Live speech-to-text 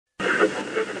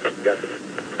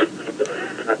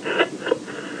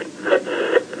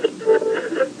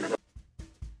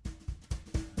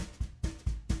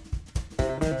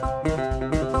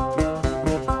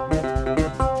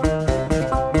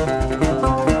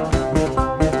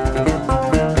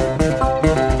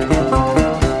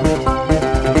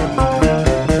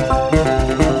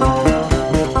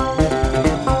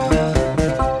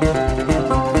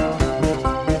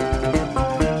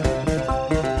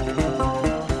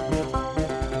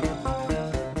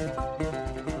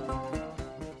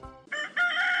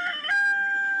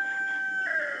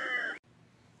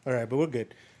right, but we're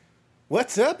good.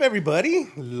 What's up, everybody?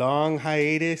 Long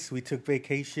hiatus. We took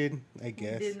vacation, I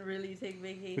guess. We didn't really take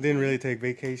vacation. We didn't really take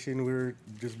vacation. We were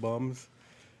just bums.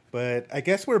 But I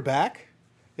guess we're back.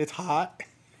 It's hot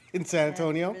in San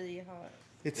Antonio. It's really hot.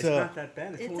 It's not that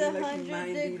bad. It's only 100 like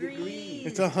 90 degrees.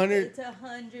 It's 100. It's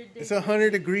 100 degrees. It's 100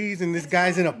 degrees, and this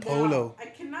guy's in a polo. I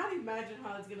cannot imagine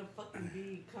how it's gonna fucking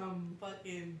be come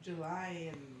fucking July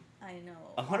and. I know.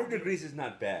 100 degrees is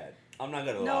not bad. I'm not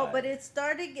gonna lie. No, but it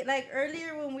started like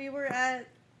earlier when we were at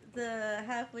the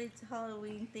halfway to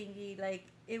Halloween thingy. Like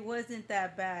it wasn't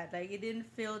that bad. Like it didn't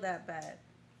feel that bad.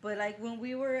 But like when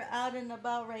we were out and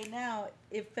about right now,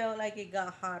 it felt like it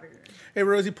got hotter. Hey,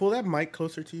 Rosie, pull that mic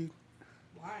closer to you.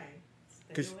 Why?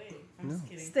 'Cause- Stay away. I'm just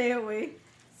kidding. Stay away.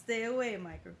 Stay away,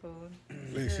 microphone.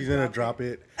 She's gonna drop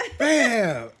it.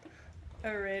 Bam!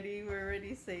 Already, we're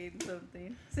already saying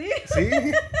something. See?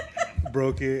 See?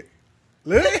 Broke it.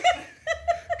 Look.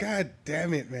 God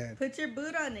damn it, man. Put your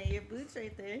boot on it. Your boot's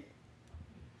right there.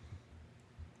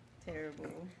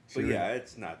 Terrible. But yeah,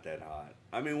 it's not that hot.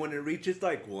 I mean, when it reaches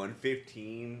like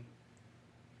 115,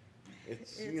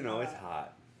 it's it's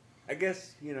hot. I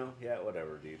guess, yeah,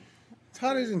 whatever, dude. It's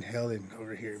hot as in hell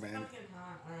over here, It's man. fucking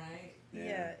hot, alright?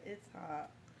 Yeah, it's hot.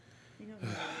 You don't know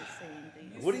what you're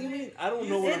saying things. What do you mean? I don't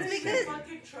know what I'm You sit in saying. your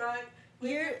fucking truck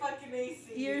with your fucking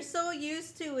AC. You're so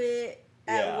used to it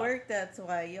at Yeah. work, that's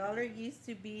why. Y'all are used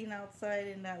to being outside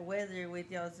in that weather with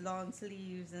y'all's long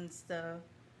sleeves and stuff.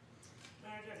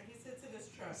 He sits in his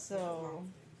truck. So,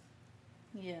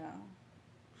 yeah.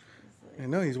 It's I like-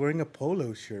 know, he's wearing a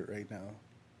polo shirt right now.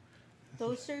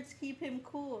 those shirts keep him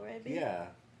cool, right, baby? Yeah.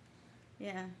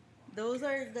 Yeah. Those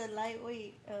are the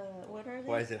lightweight, what are they?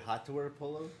 Why is it hot to wear a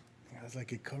polo? I was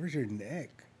like, it covers your neck.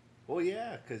 Well,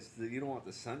 yeah, because you don't want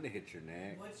the sun to hit your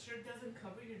neck. What shirt doesn't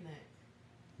cover your neck?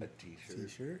 A t-shirt.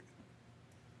 T-shirt.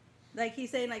 Like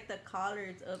he's saying like the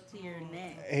collar's up to your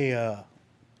neck. A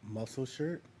muscle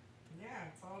shirt. Yeah,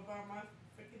 it's all about my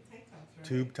freaking tank tops, right?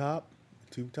 Tube top.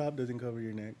 Tube top doesn't cover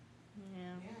your neck. Yeah.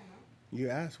 Yeah, I know. You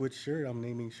asked which shirt. I'm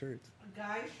naming shirts. A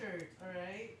guy shirt,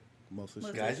 alright? Muscle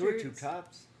Muscle shirt. Guys wear shirts. tube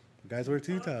tops. Guys wear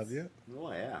tube tops, yeah.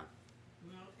 Oh, yeah.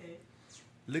 Okay.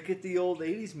 Look at the old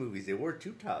 80s movies. They wore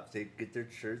tube tops. They get their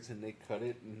shirts and they cut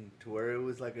it and to where it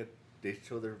was like they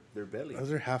show their belly.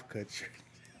 Those are half cut shirts.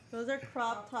 Those are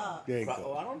crop tops. There you Oh,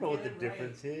 go. I don't know what the Get it right.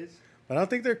 difference is. But I don't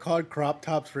think they're called crop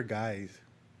tops for guys.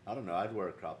 I don't know. I'd wear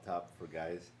a crop top for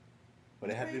guys. But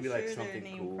it I'm had to pretty be like sure they're something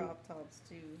named cool. crop tops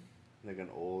too. Like an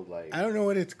old, like... I don't know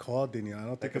what it's called, Danielle. I don't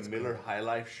Like think a it's Miller called. High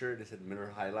Life shirt. It said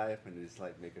Miller High Life and they just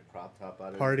like make a crop top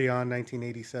out of Party on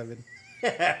 1987.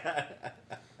 it.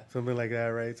 Something like that,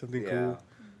 right? Something Yeah.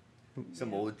 cool.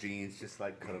 Some old jeans, just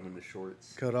like cut them into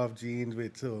shorts. Cut off jeans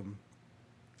with some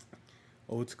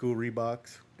old school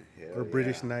Reeboks Hell or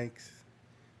British yeah. Nikes.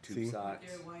 Tube See? socks.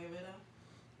 Your Guayabera?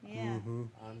 Yeah. Mhm.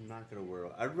 I'm not gonna wear.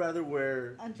 I'd rather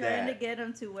wear. I'm trying to that. get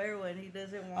him to wear one. He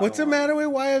doesn't want. What's the don't matter with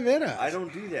Guayavera? I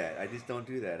don't do that. I just don't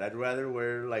do that. I'd rather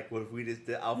wear like what we just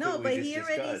the outfit No, we but just he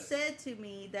already discussed. said to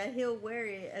me that he'll wear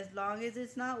it as long as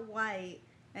it's not white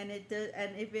and it does.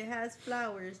 And if it has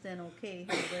flowers, then okay,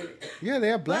 he'll wear it. Yeah, they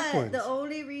have black but ones. the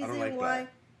only reason like why,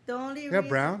 black. the only They reason, have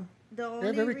brown. the have only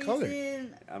every reason,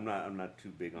 color. I'm not too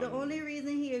big on. the only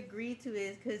reason he agreed to it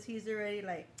is because he's already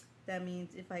like. That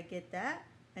means if I get that,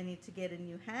 I need to get a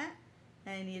new hat.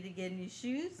 And I need to get new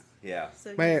shoes. Yeah,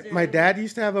 So My he's my already- dad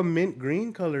used to have a mint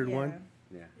green colored Yeah. one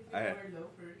yeah. He's gonna wear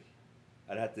loafers.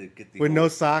 I'd have to get the with whole, no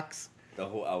socks, the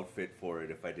whole outfit for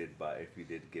it if you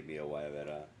did give me a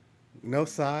Guayabera. no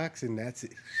socks, and that's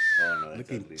it. Oh no, that's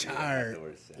Looking ugly, dude. I'd have to charred.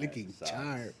 wear Looking socks.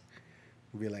 charred.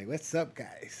 Be like, what's up,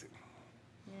 guys?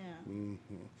 Yeah. Hmm.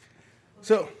 Well,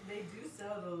 So- they do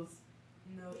sell those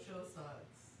no-show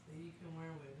socks that you can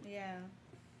wear with. Yeah.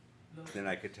 Then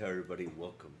I could tell everybody,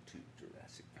 welcome to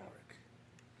Jurassic Park.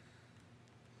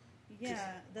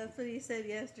 Yeah, that's what he said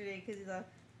yesterday. Because he's like,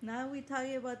 now we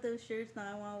talking about those shirts.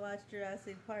 Now I want to watch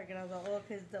Jurassic Park. And I was like, oh,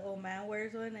 because the old man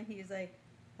wears one. And he's like,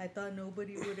 I thought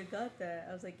nobody would have got that.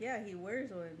 I was like, yeah, he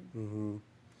wears one. Mm-hmm.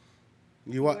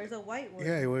 He You what? wears a white one.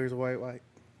 Yeah, he wears a white.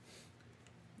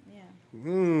 Yeah.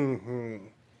 Hmm.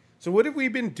 So what have we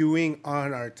been doing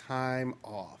on our time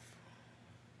off?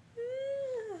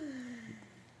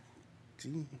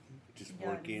 Gee. Just Yes.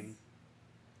 working,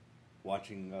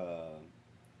 watching.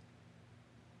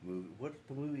 Movie. What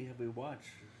the movie have we watched?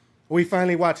 We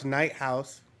finally watched Night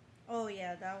House. Oh,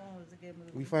 yeah, that one was a good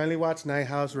movie. We finally watched Night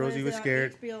House. What Rosie is was it on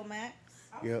scared. HBO Max?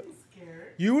 I Yep. wasn't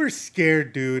scared. You were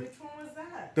scared, dude. Which one was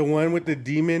that? The one with the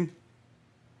demon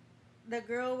The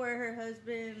girl where her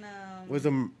husband was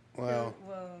a well.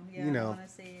 well, yeah, you I know. want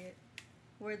to say it.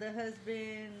 Where the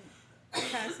husband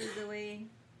passes away.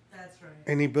 That's right.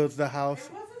 and he builds the house.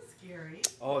 It wasn't scary.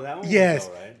 Oh, that one. Yes,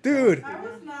 was alright. dude. I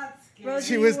was not scared. Rosie,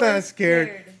 She was You not were scared.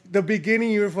 scared. The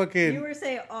beginning, you were fucking. You were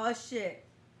saying, "Oh shit,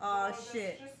 oh That's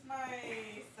shit." just my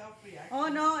self-reaction. Oh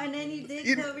no, and then you did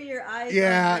You- cover your eyes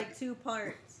Yeah. on like two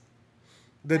parts.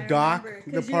 The I dock, remember,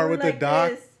 the 'cause you part were with the like dock.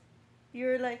 this. You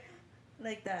were like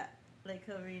that, like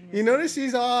covering. Your You notice face.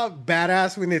 she's all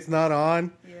badass when it's not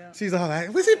on. Yeah. She's all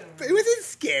like, was it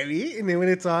scary? And then when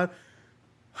it's on,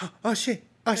 oh shit,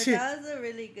 oh But shit. that was a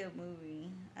really good movie.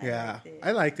 Yeah, liked it.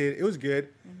 I liked it. It was good.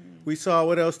 Mm-hmm. We saw,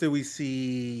 what else did we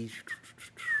see?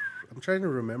 I'm trying to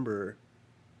remember.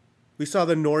 We saw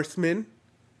The Northman,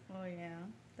 Oh yeah.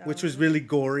 That which one. was really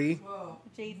gory. Well,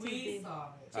 JT we did. saw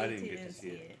it. I JT didn't get to see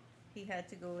it. He had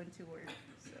to go into work.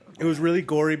 So It was really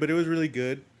gory, but it was really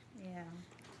good. yeah.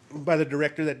 By the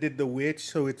director that did The Witch,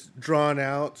 so it's drawn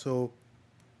out. So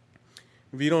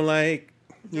if you don't like,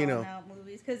 you know, Drawn out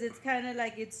movies because it's kind of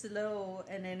like it's slow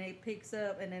and then it picks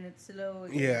up and then it's slow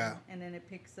again, Yeah. and then it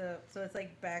picks up, so it's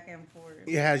like back and forth.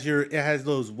 it has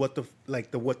those what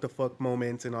the fuck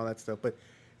moments and all that stuff. But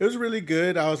it was really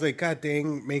good. I was like, God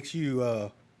dang, makes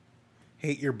you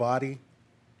hate your body.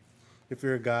 If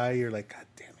you're a guy, you're like, God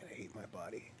damn it, I hate my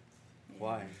body.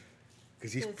 Why?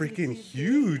 Because he's 'Cause freaking he's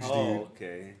huge, dude. Oh,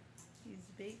 okay. He's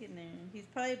big in there. He's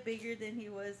probably bigger than he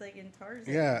was like in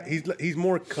Tarzan. Yeah, right? he's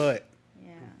more cut.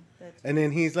 Yeah, that's And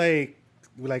then he's like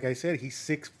I said, he's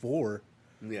 6'4".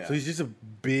 Yeah. So he's just a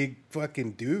big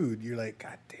fucking dude. You're like,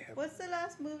 God damn. What's the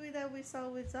last movie that we saw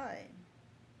with Zai?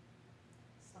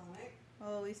 Sonic.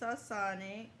 Oh, we saw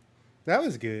Sonic. That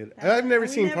was good. I've never We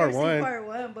seen part one. Part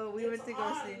one, but we It's went to go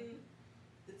on- see.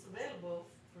 It's available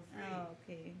for free. Oh,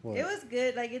 okay. What? It was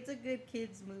good. Like it's a good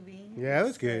kids movie. Yeah, it was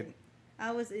It's good. like-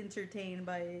 I was entertained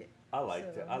by it. I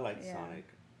liked it. I liked yeah. Sonic.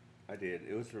 I did.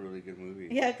 It was a really good movie.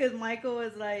 Yeah, because Michael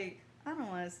was like, I don't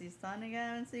want to see Sonic. I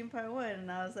haven't seen part one.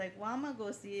 And I was like, well, I'm going to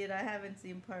go see it. I haven't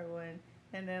seen part one.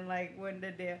 And then, like, when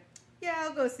the day, yeah,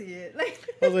 I'll go see it. Like,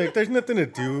 I was like, there's nothing to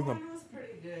Part do. one was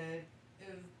pretty good.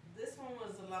 This one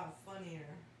was a lot funnier.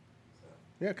 So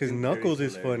Yeah, because Jim Knuckles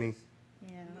Carrey's is funny. hilarious.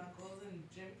 yeah. Knuckles and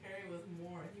Jim Carrey was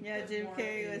more. he Yeah, put Jim more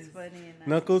Carrey was his- funny in that.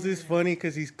 Knuckles is funny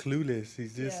because he's clueless.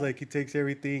 He's just Yeah. like, he takes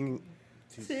everything.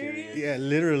 Too Serious? Yeah,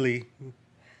 literally.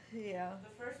 Yeah.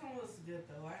 The first one was good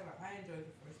though. I enjoyed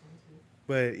the first one too.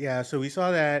 But yeah, so we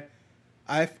saw that.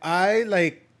 I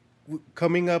like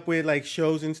coming up with like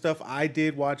shows and stuff. I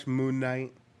did watch Moon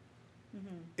Knight.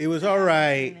 Mm-hmm. It was all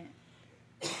right.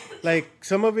 Like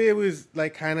some of it was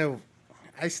like kind of.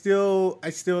 I still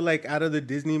like out of the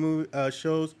Disney movie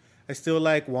shows. I still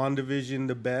like WandaVision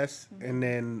the best, and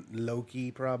then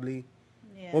Loki probably.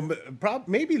 Yeah. Well,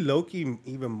 maybe Loki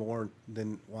even more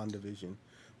than WandaVision,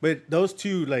 but those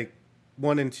two like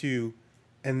 1 and 2,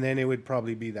 and then it would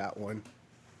probably be that one.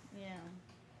 Yeah.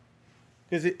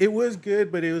 Because it was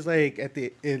good, but it was like at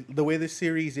the way the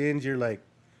series ends, you're like,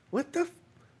 what the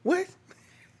what?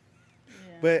 Yeah.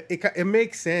 But it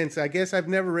makes sense. I guess I've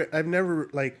never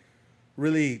like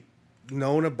really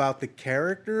known about the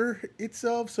character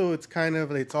itself, so it's kind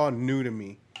of it's all new to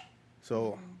me.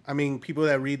 So I mean, people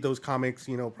that read those comics,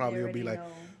 you know, probably will be like,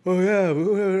 already oh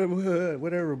yeah,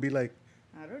 whatever. Will be like,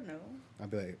 I don't know. I'll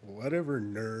be like, whatever,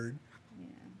 nerd.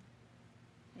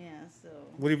 Yeah. Yeah, so.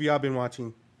 What have y'all been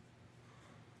watching?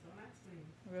 Don't ask me.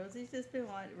 Rosie's just been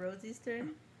watching. Rosie's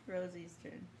turn? Rosie's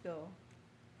turn. Go.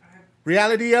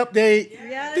 Reality update.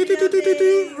 Yeah. Reality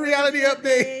update. Reality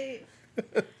update.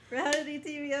 Reality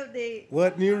TV update.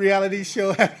 What new reality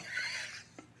show have?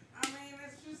 I mean,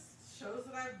 it's just shows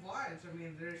that I've watched. I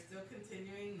mean, they're still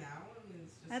continuing now. I mean,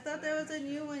 it's just I thought there was a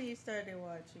new one you started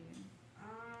watching.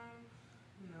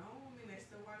 No. I mean, I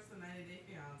still watch the 90 Day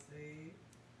Fiance.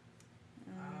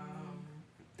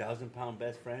 1,000-pound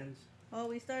best friends. Oh,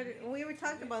 we started. We were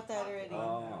talking about that already.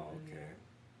 Oh,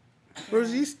 okay.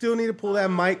 Rosie, you still need to pull that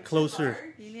mic closer.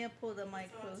 You need to pull the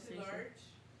mic Too closer. large.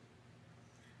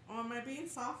 Oh, am I being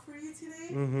soft for you today?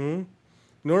 Mm-hmm.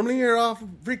 Normally you're all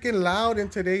freaking loud,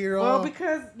 and today you're all. Well,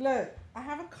 because look, I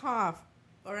have a cough.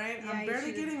 All right, Yeah, I'm you barely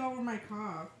should- getting over my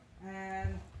cough,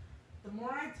 and the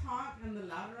more I talk and the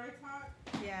louder I talk,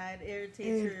 Yeah, it irritates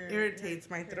it her. irritates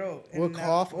my throat. Well, and that's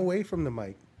cough why- away from the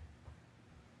mic.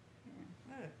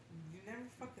 Look, you never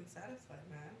fucking satisfied,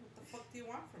 man. What the fuck do you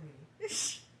want from me?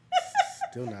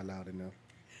 Still not loud enough.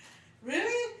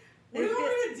 Really? What do It's you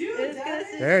want me to do, it's Daddy?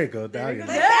 good. There you go. Now There you you go.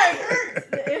 go. It hurts.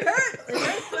 It hurts. It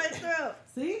hurts my throat.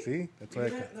 See? See, that's You're why.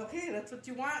 gonna- okay, that's what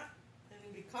you want. And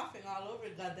you'll be coughing all over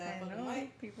goddamn I fucking know.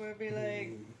 mic. People will be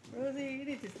like, Rosie, you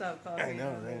need to stop coughing. I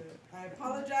know, right? I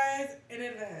apologize in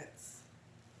advance.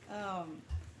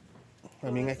 I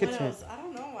mean, I could What turn. else? I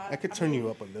don't know. I could turn you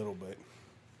up a little bit.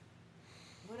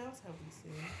 What else have we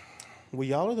seen? Well,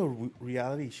 y'all are the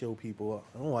reality show people.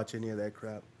 I don't watch any of that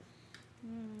crap.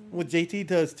 Well, JT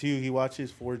does too. He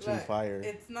watches Forge and Look, Fire.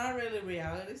 It's not really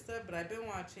reality stuff, but I've been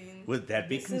watching. Would that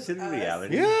be This Is considered Us,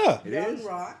 reality? Yeah. It Young is?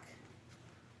 Rock.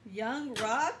 Young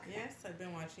Rock? Yes, I've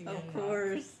been watching Young Of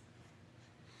course.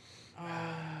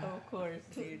 Rock. Of course,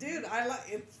 dude. Dude, I like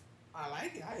it.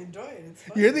 I enjoy it. It's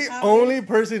fun. You're the only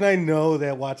person I know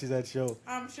that watches that show.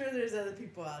 I'm sure there's other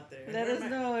people out there. Let us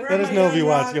know if- where Let are us my know if you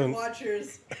Rock watch Young-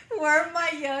 watchers. We're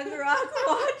my Young Rock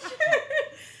watchers.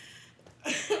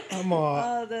 I'm all.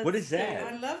 Oh, that's What is so-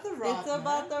 that? I love the Rock. It's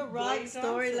about man. the Rock Dwayne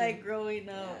story, Johnson. like growing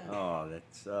up. Yeah. Oh,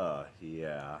 that's,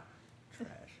 yeah. Trash.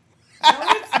 No,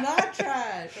 it's not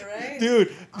trash, alright?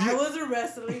 Dude, I was a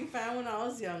wrestling fan when I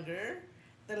was younger.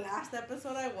 The last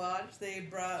episode I watched, they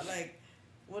brought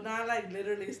well, not like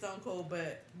literally Stone Cold,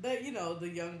 but you know the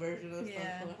young version of Stone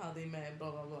Yeah. Cold, how they met,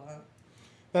 blah blah blah.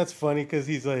 that's funny because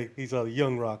he's all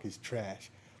Young Rock is trash,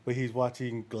 but he's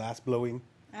watching glass blowing.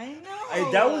 I know.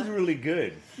 Hey, that was really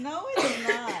good. No, it's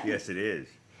not. Yes, it is.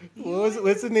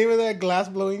 What's the name of that glass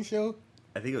blowing show?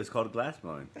 I think it was called Glass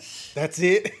Blowing. That's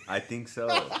it. I think so.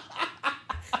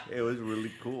 It was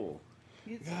really cool.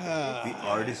 Ah. The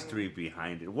artistry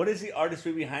behind it. What is the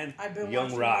artistry behind I've been Young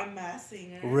watching Rock? my Masked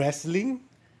Singer. Wrestling?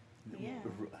 Yeah.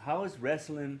 How is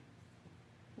wrestling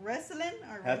Wrestling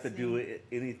or have to wrestling? do with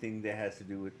anything that has to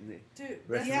do with Dude,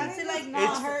 wrestling? You have to like not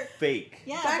It's hurt. fake.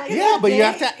 Yeah, Back but in Yeah, the but you day,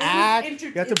 have to it was act.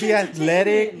 You have to be it's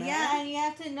athletic. entertainment, man. yeah, and you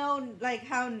have to know like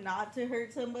how not to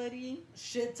hurt somebody.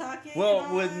 Shit talking. Well, and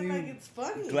all when that, you like it's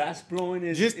funny. Glass blowing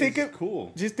is Just think is of-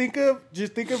 cool. Just think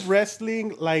of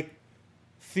wrestling like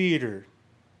theater.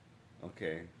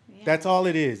 Okay. Yeah. That's all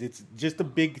it is. It's just a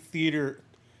big theater,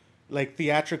 like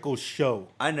theatrical show.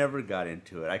 I never got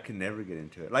into it. I could never get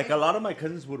into it. Like a lot of my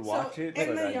cousins would watch So, it, in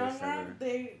but the I Young just Rock, never.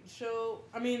 they show.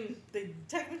 I mean, they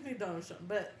technically don't show,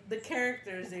 but the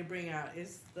characters they bring out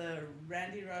is the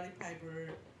Randy Roddy Piper.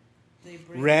 They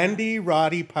bring Randy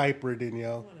Roddy Piper,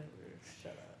 Danielle. Out, whatever.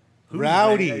 Shut up. Who's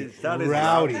Rowdy. Randy? That is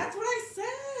Rowdy. That's what I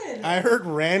said. I heard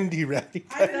Randy Roddy.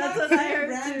 I did That's not what I say heard,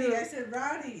 Randy. too. I said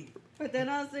Rowdy. But then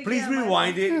I was thinking, Please I might-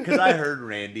 rewind it because I heard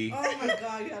Randy. Oh my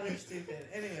god, y'all are stupid.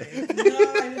 Anyway,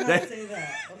 no, I did not say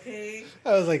that. Okay.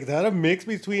 I was like, is that a mix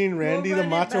between Randy we'll the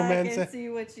run it Macho back Man? and see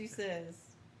what she says.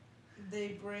 They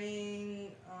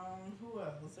bring who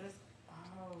else? There's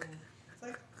it's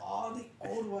like all the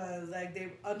old ones, like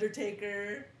they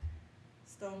Undertaker,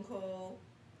 Stone Cold.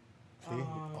 See?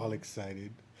 All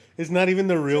excited. It's not even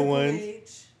the real Triple ones.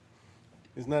 H.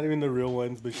 It's not even the real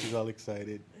ones, but she's all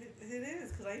excited. It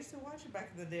is because I used to watch it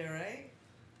back in the day, right?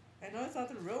 I know it's not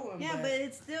the real one. Yeah, but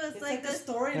it's still it's like the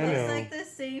story. I know. It's like the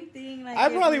same thing. Like I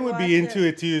if probably you would watch be into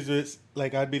it too. So it's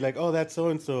like I'd be like, oh, that's so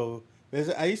and so.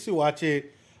 I used to watch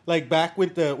it like back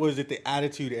with the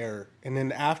Attitude Era, and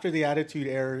then after the Attitude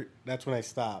Era, that's when I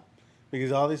stopped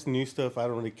because all this new stuff I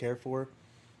don't really care for.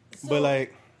 So, but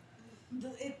like,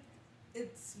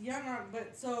 it's Young Rock,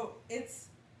 but so it's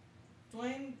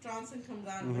Dwayne Johnson comes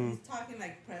on, Mm-hmm. but he's talking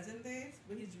like present days,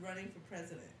 but he's running for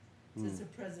president. So it's a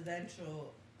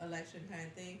presidential election kind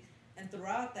of thing. And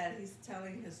throughout that, he's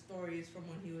telling his stories from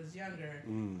when he was younger,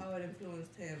 how it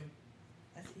influenced him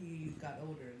as he got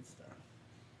older and stuff.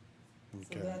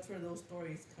 So Okay. that's where those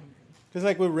stories come in. because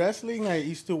like with wrestling, I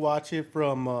used to watch it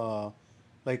from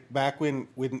like back when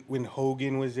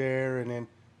Hogan was there, and then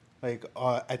like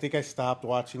I think I stopped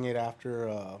watching it after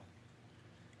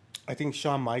I think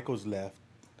Shawn Michaels left.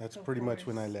 That's Of pretty much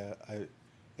when I course. left.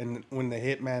 And when the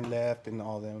Hitman left and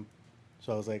all them,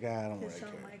 so I was like, I don't really Because care.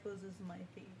 Shawn Michaels is my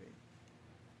favorite.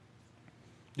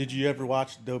 Did you ever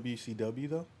watch WCW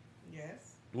though?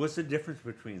 Yes. What's the difference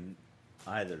between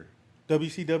either?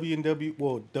 WCW and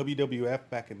WWF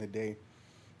back in the day.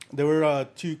 There were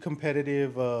two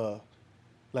competitive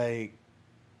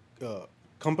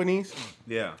companies.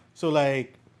 Yeah. So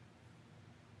like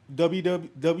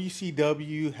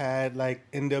WCW had like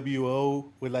NWO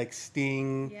with like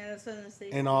Sting Yeah, that's what I'm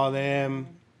saying. and all them.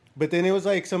 But then it was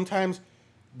like sometimes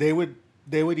they would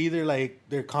either like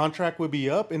their contract would be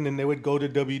up and then they would go to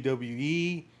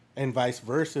WWE and vice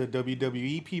versa.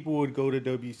 WWE people would go to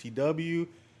WCW,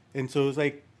 and so it was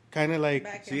like kind of like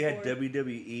Back So you had and forth.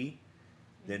 WWE,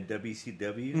 then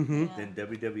WCW, Mhm. then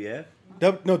WWF.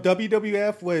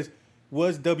 WWF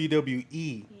was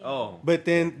WWE, Oh, but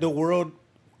then the World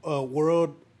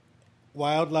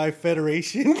Wildlife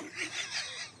Federation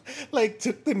like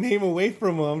took the name away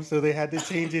from them, so they had to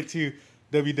change it to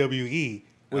WWE,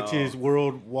 which Oh. is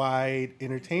Worldwide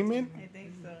Entertainment I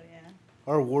think so, yeah.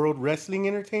 or World Wrestling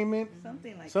Entertainment,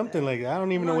 Something like that. that. I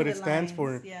don't even know Along what it the stands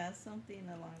lines, for. Yeah, something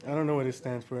along I don't know what it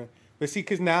stands for. But see,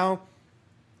 because now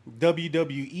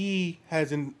WWE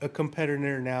has a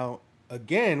competitor now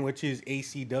again, which is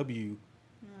ACW.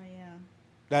 Oh yeah.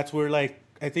 That's where like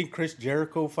I think Chris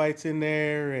Jericho fights in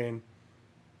there,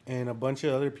 and a bunch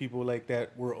of other people like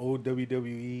that were old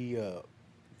WWE.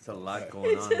 It's a lot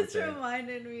going It on. just with that.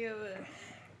 reminded me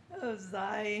of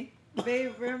Zai.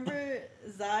 Babe, remember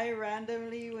Zai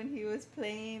randomly when he was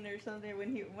playing or something?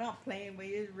 When he not playing, but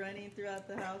he was running throughout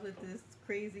the house with this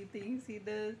crazy things he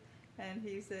does. And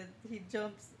he said he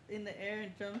jumps in the air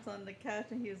and jumps on the couch,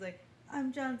 and he was like,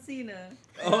 "I'm John Cena."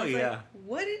 And Oh, I was yeah. like,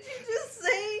 what did you just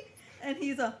say? And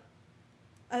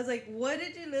I was like, what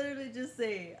did you literally just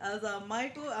say? I was like,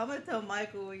 Michael, I'm gonna tell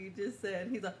Michael what you just said.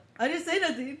 He's like, I didn't say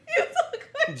nothing. He was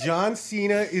like, John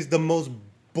Cena is the most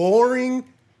boring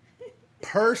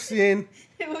person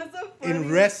it was a in funny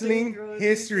wrestling thing, bro.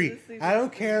 history. You should've seen I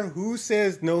don't it. care who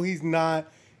says no, he's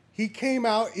not. He came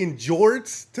out in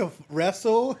jorts to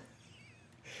wrestle,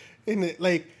 and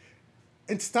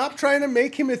stop trying to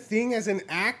make him a thing as an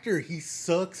actor. He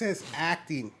sucks as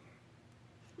acting.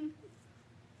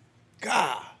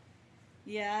 God.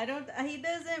 Yeah, I don't. He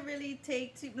doesn't really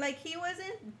take too. Like he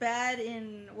wasn't bad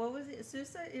in what was it?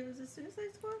 Suicide. It was a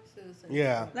Suicide Squad. Suicide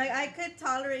Yeah. Squad. Like I could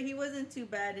tolerate. He wasn't too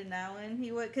bad in that one.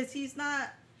 He was because he's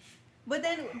not. But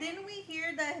then didn't we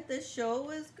hear that the show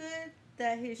was good?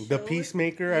 That his show The was-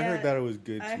 Peacemaker, I Yeah, heard that it was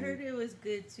good I too. heard it was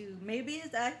good too. Maybe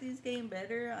his acting's getting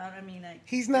better. I mean, like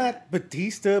He's not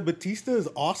Batista. Batista is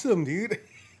awesome, dude.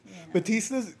 Yeah.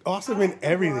 Batista's awesome I in like the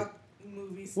everything. Rock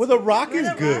movies Well, The too. Rock But is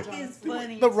The good. Rock is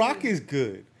funny. The Rock too. is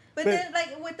good. But then,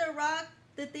 like with The Rock,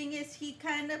 the thing is, he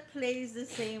kind of plays the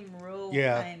same role.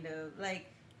 Yeah. Kind of like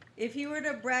if he were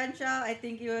to branch out, I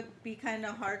think it would be kind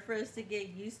of hard for us to get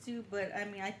used to. But I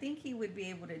mean, I think he would be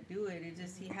able to do it. It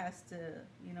just he has to,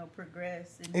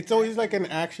 progress. in It's his always like acting.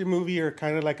 an action movie or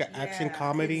kind of like an action Yeah,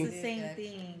 comedy. It's the same Action.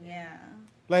 thing. Yeah.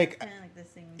 Like Kind of like the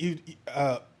same. you,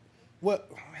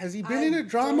 what has he been I in a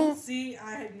drama? don't see,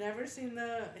 I have never seen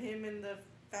him in the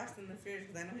Fast and the Furious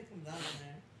because I know he comes out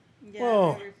in there. Yeah,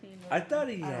 Whoa. I've never seen I those. thought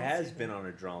he I don't has see been that. on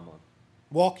a drama.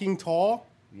 Walking Tall,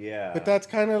 Yeah. but that's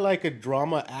kind of like a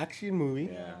drama action movie.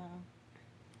 Yeah.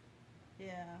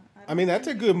 Yeah. I mean, that's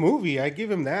a good movie. I give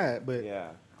him that. But Yeah.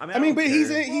 I mean, don't but he's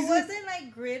care. in. Well, He's wasn't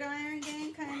like Gridiron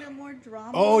Gang kind of more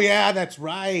drama? Oh yeah, that's And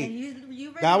right. you really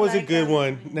That was a liked good that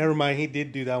one. movie. Never mind, he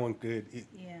did do that one good.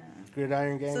 Yeah.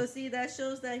 Gridiron Gang. So see, that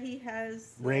shows that he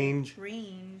has Range.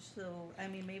 Range. So I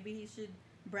mean, maybe he should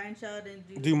branch out and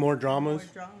Do more dramas?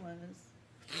 More dramas.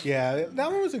 Yeah,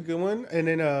 that one was a good one. And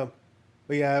then,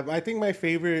 but yeah, I think my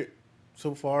favorite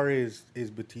so far is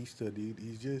Batista, dude.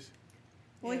 He's just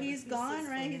Well, Yeah, he's but gone, just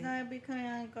right? funny. He's not becoming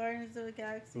on Guardians of the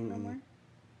Galaxy no Mm-mm. more.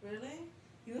 Really?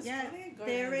 He was Yeah, funny in they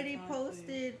Guardians, already honestly.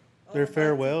 posted Their about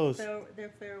farewells. Their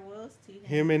farewells to him.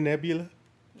 him and Nebula.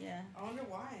 Yeah, I wonder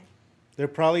why. They're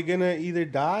probably gonna either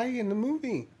die in the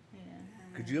movie. yeah.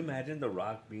 Could you imagine The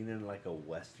Rock being in like a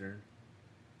western?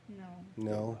 No, The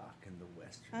No, Rock in the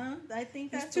western. I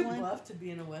think He's that's too the one. buff to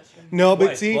be in a western. no, but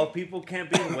What, see, well, people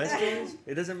can't be in westerns.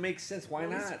 It doesn't make sense. Why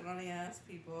All these not? Scrawny ass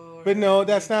people. but no,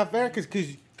 that's not fair. Cause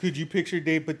could you picture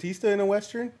Dave Batista in a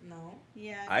western? No,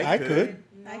 Yeah, I could.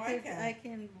 no, I can. I can't. I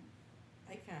can.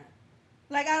 I can't.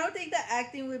 Like, I don't think the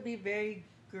acting would be very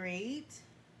great,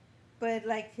 but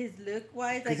like his look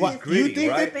wise, like What, his gritty, you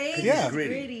think right? that? face Yeah. is Gritty.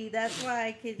 gritty. That's why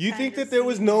I could. You think kinda that there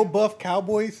was see no him. buff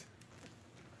cowboys?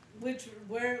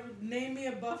 Name me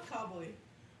a buff cowboy.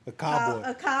 A cowboy.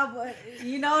 A cowboy.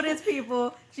 You notice,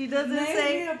 people. She doesn't Name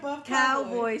say me a buff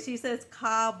cowboy. She says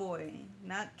cowboy,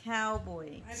 not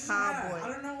cowboy. I Cowboy.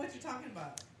 don't know what you're talking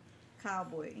about.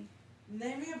 Cowboy.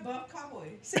 Name me a buff cowboy.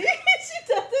 See, she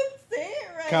doesn't say it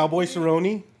right. Cowboy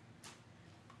Cerrone.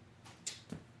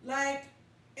 Like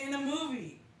in a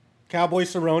movie. Cowboy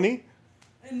Cerrone.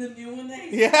 In the new one that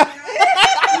he's Yeah.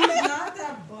 he's not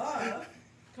that buff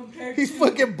compared He's to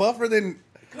fucking buffer than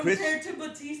compared to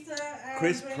Batista and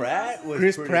Chris Dwayne Pratt Johnson. was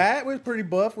Chris pretty- Pratt was pretty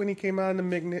buff when he came out in the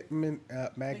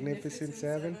Magnificent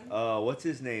Seven. What's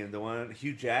his name? The one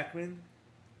Hugh Jackman.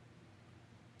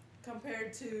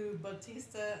 Compared to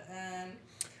Batista and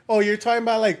Oh, you're talking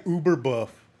about like uber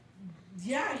buff,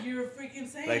 yeah, you're freaking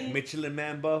saying Like Michelin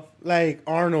Man buff. like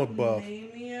Arnold buff.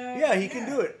 Name me a, Yeah, he can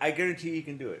do it. I guarantee he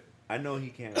can do it. I know he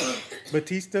can.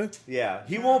 Batista. Yeah,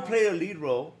 he won't play a lead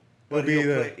role, but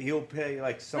He'll be he'll play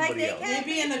like somebody they else. can't-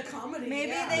 Maybe in a comedy.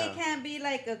 Maybe yeah. they No. can't be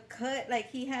like a cut. Like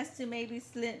he has to maybe He'll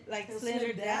slender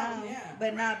slim down, down, yeah.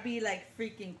 but not be like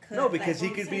freaking cut. No, because like,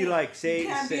 he could be saying. like You say.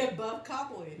 can't be say a buff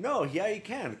cowboy. no, yeah, he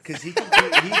can because he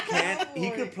can't. He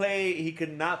could play. He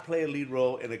could not play a lead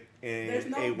role in There's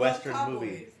no a buff western cowboys.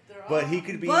 movie. They're But all- he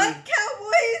could be. butt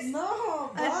cowboys.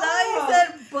 No, I thought you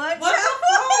said butt What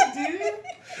the fuck, cowboys.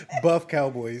 dude? Buff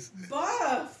cowboys.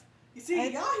 Buff. You see,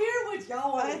 y'all hear what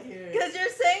y'all want to hear. Because you're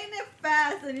saying it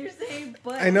fast and you're saying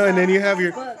but. I know, and then you have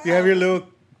your Buff little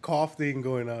cough thing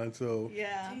going on. So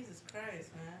Yeah. Jesus Christ,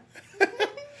 man.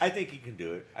 I think he can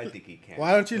do it. I think he can.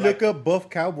 why don't you look up Buff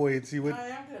Cowboy and see what I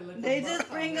am gonna look They up just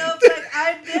Buff bring Cowboy. up like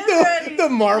I did already. the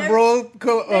Marlboro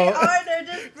They're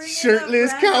just bringing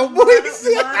shirtless up random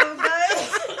cowboys. model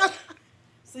guys.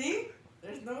 See?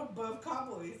 There's no Buff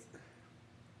Cowboys.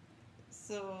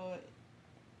 So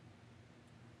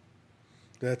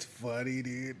That's funny,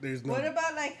 dude. There's no. what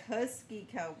about like husky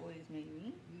cowboys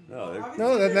maybe? No, there's, Obviously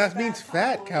No, that there's means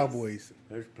fat cowboys.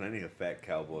 there's plenty of fat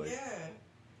cowboys. Yeah.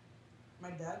 My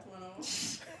dad's one of them.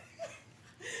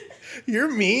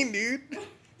 You're mean, dude.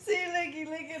 See, like you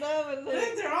look it up and Look,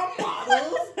 look. they're all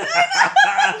models.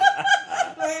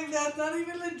 Like, that's not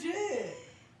even legit.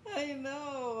 I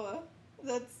know.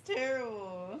 That's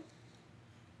terrible.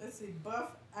 Let's see,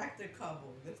 Buff actor cowboy.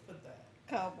 Let's put that.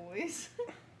 Cowboys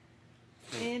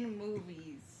in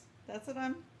movies. That's what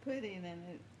I'm putting in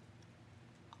it.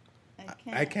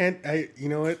 I can't. You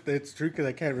know what? That's true because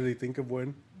I can't really think of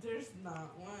one. There's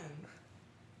not one.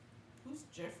 Who's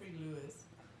Jeffrey Lewis?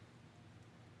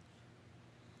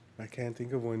 I can't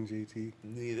think of one, JT.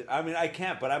 Neither. I mean, I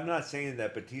can't, but I'm not saying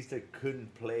that Batista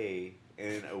couldn't play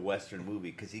in a Western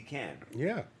movie because he can.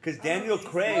 Yeah. Because I don't Daniel think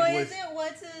so. Craig Well, was. isn't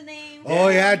what's his name? Oh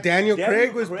yeah, Daniel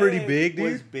Craig was pretty Craig big,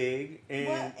 Was dude. big, and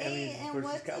What, I mean, and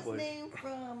versus what's Cowboys. his name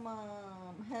from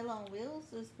Hell on Wheels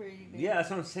was pretty big. Yeah, that's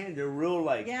what I'm saying. They're real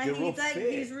like. Yeah, they're he's real like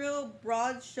fit. he's real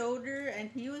broad shoulder, and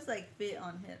he was like fit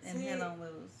on in See, Hell on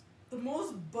Wheels. The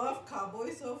most buff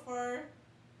cowboy so far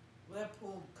that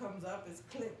pool comes up is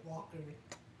Clint Walker.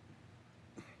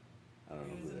 I don't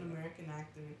He know. was who an that is. American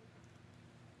actor.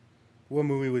 What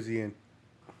movie was he in?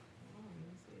 Oh,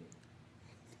 let me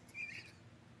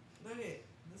see. Look at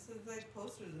this is like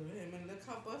posters of him, and look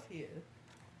how buff he is.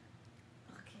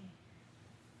 Okay.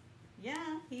 Yeah,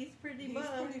 he's pretty He's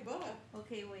buff. pretty buff.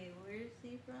 Okay, wait, where is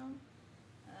he from?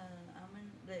 I'm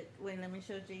in. Wait, let me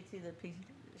show JT the pictures.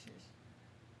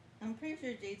 I'm pretty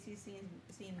sure JT's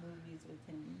seen movies with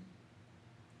him.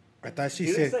 I thought she He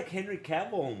looks said. like Henry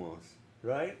Cavill almost,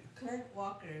 right? Clint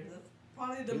Walker. That's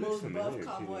probably the He looks most buff familiar,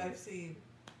 cowboy too. I've seen.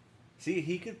 See,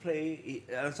 he could play.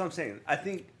 That's what I'm saying. I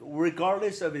think,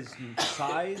 regardless of his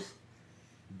size,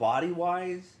 body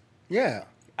wise, Yeah,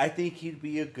 I think he'd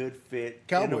be a good fit in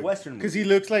cowboy. a Western movie. Because he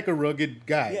looks like a rugged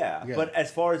guy. Yeah, but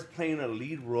as far as playing a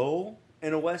lead role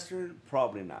in a Western,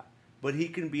 probably not. But he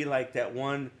can be like that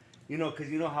one, because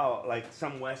you know how like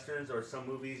some Westerns or some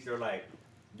movies, they're like,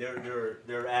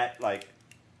 they're at like,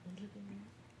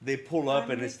 they pull up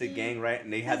I'm and it's the looking- gang, right?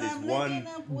 And they have this I'm one looking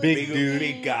up what's big his dude.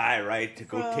 big name guy, right, to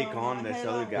go take from, on this Hell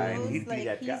other on guy, and Wheels. he'd be Like,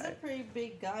 that he's guy. a pretty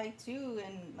big guy too,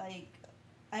 and like,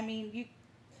 I mean,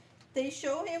 they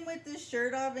show him with the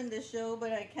shirt off in the show,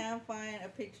 but I can't find a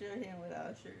picture of him without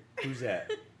a shirt. Who's that?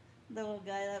 The little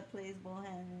guy that plays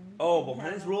Bohannon. Oh,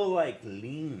 Bohannon's real like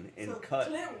lean and So cut.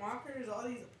 Clint Walker is all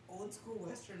these old school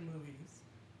Western movies.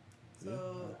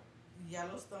 So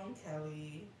Yellowstone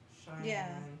Kelly, Cheyenne, Yeah.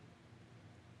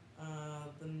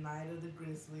 The Night of the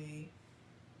Grizzly.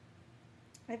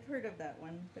 I've heard of that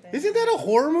one, but Isn't that a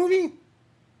horror movie?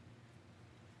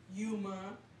 Yuma.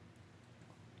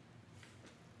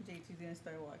 JT's gonna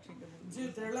start watching the movie.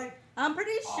 Dude, they're like I'm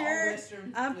pretty all sure.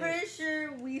 Western I'm flicks. pretty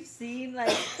sure we've seen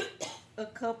like a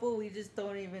couple. We just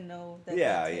don't even know. That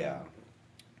Yeah, that's yeah. him.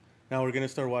 Now we're gonna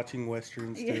start watching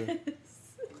westerns too. Yes.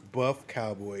 Buff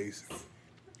cowboys.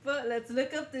 But let's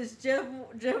look up this Jeff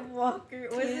Walker.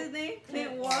 What's his Clint- name? Clint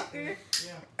Clint Walker.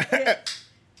 Yeah. Yeah.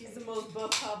 He's the most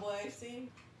buff cowboy I've seen.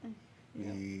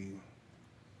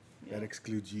 That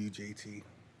excludes you, JT.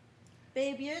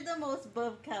 Babe, you're the most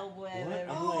buff cowboy I've What?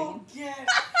 ever I'm Oh, seen. get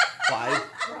 5.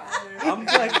 Ryder. I'm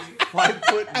like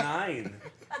 5'9".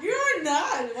 You're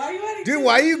not. Why are you at Dude,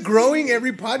 why are you growing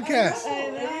every podcast? I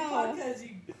Every know. podcast,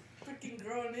 you freaking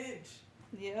grow an inch.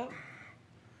 Yep.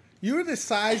 You're the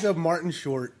size of Martin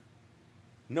Short.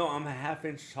 No, I'm a half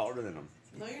inch taller than him.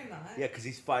 No, you're not. Yeah, because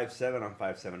he's 5'7", I'm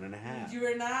 5'7" and a half. You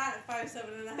are not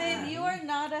 5'7.5". Babe, you are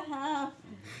not a half.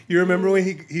 You remember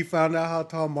when he found out how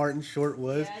tall Martin Short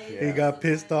was? Yeah, He got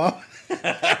pissed off.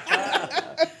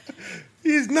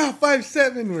 He's not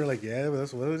 5'7". We're like, yeah, well,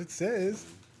 that's what it says.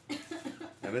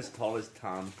 I'm as tall as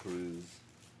Tom Cruise.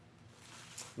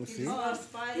 Let's see. Oh,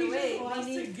 by He the way, just wants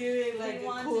we to need. give it like we a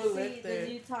want cool to see lip the there.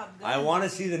 new Top Gun. I want to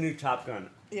see the new Top Gun.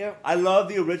 Yep. I love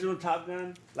the original Top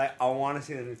Gun. Like, I want to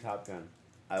see the new Top Gun.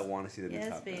 I want to see the new Yes,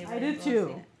 Top babe. Gun. I do wanna too. see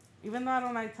it. Even though I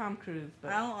don't like Tom Cruise,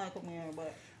 but I don't like him either,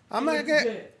 but I'm not it's gonna.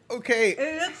 good. Okay,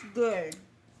 it looks good.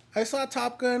 I saw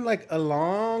Top Gun like a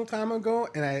long time ago,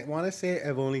 and I want to say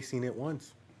I've only seen it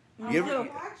once. I You want ever- to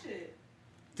watch it.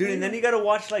 Dude, and then you gotta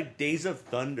watch like Days of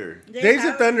Thunder. Days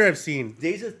of Thunder I've seen.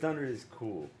 Days of Thunder is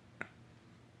cool.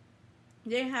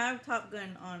 They have Top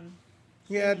Gun on.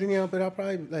 Yeah, Danielle, but I'll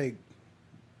probably like,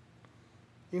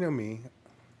 you know me.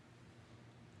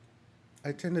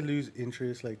 I tend to lose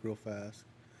interest like real fast.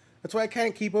 That's why I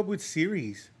can't keep up with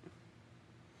series.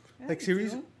 Like you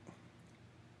series, do.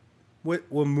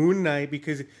 well, Moon Knight,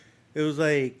 because it was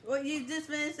like, Well, you just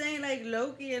been saying like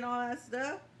Loki and all that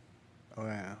stuff. oh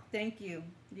yeah. Thank you.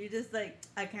 You just like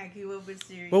I can't keep up with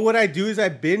series. But what I do is I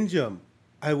binge them.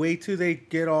 I wait till they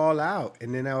get all out,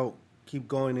 and then I'll keep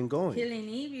going and going. Killing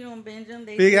Eve, you don't binge them.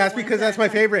 They Big do ass one because that's my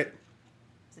time. favorite.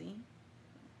 See,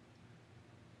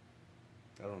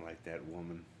 I don't like that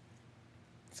woman.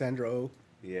 Sandra Oh.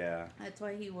 Yeah. that's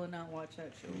why he will not watch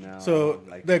that show. No. I So don't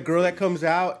like the that girl that bitch. comes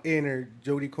out in her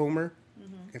Jodie Comer,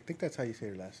 Mm-hmm. I think that's how you say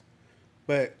her last.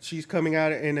 But she's coming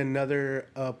out in another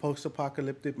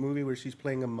post-apocalyptic movie where she's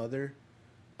playing a mother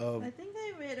of. I think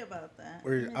I read about that.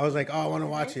 Where I was like, oh, I want to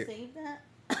Did watch I it. save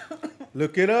that?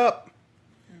 Look it up.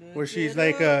 Where Look she's it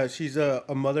like up. she's a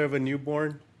mother of a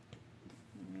newborn.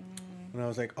 Mm. And I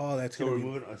was like, oh, that's So gonna we're be.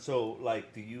 moving. So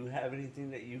like, do you have anything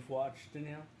that you've watched,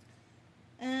 Danielle?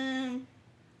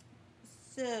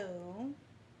 So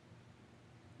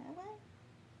have I?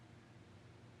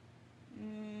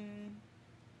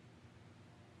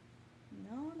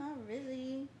 No, not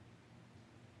really.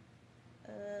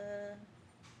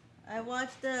 I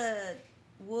watched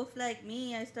Wolf Like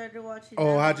Me. I started watching.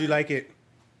 Oh, that how'd you one. like it?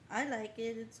 I like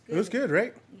it. It's good. It was good,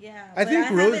 right? Yeah, I but think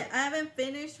I Rose- haven't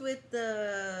finished with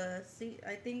the. See,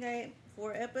 I think I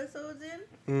 4 episodes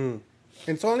in. Mm.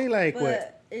 It's only like But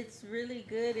what? it's really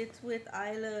good. It's with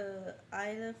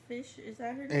Isla Fish. Is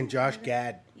that her name? And Josh Isla-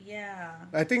 Gad. Yeah.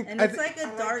 I think. And I it's thi- like a I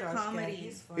like dark Josh Gad. comedy.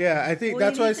 He's funny. yeah, I think Well,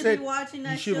 that's you why I need to said be watching you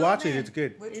that should show watch it. then. It's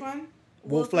good. Which It- one?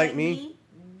 Wolf Like Me?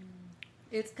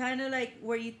 It's kind of like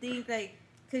where you think like,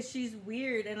 cause she's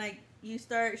weird and like you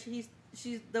start. She's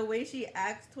the way she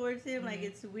acts towards him like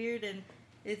it's weird and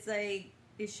it's like.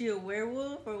 Is she a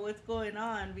werewolf or what's going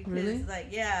on? Because Really? like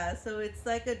yeah, so it's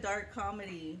like a dark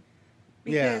comedy.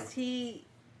 Yeah. Because he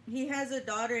has a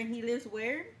daughter and he lives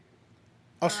where?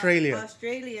 Australia.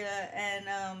 Australia,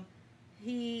 and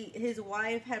his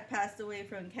wife had passed away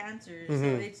from cancer, so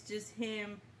Mhm. it's just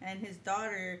him and his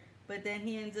daughter. But then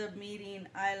he ends up meeting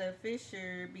Isla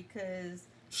Fisher because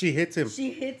She hits him.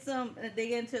 she hits him. They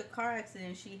get into a car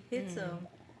accident. She hits him,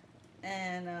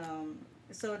 and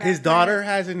so that's His daughter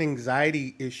has an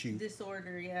anxiety issue,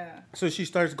 disorder. Yeah, so she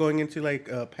starts going into like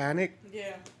panic,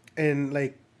 Yeah. and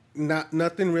like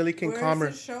nothing really can Where calm her.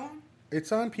 is it shown?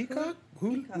 It's on Peacock,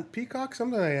 Peacock.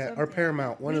 something like that, or Something.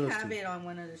 Paramount, one we of those have two. it on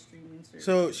one of the streaming services.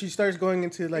 So she starts going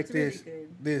into like It's really this good.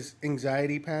 this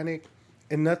anxiety panic,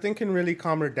 and nothing can really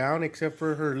calm her down except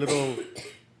for her little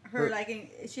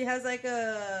she has like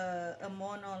a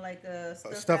mono, like a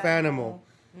stuffed animal.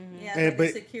 Yeah, And- like but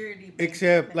a security. blanket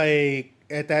Except thing. like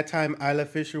at that time, Isla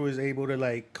Fisher was able to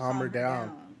like calm her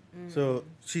down. So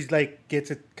she's like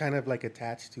gets it kind of like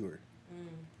attached to her.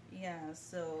 Yeah,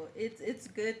 so it's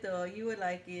good though. You would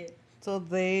like it. So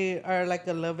they are like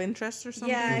a love interest or something?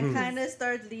 Yeah, Mm-hmm. it kind of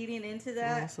starts leading into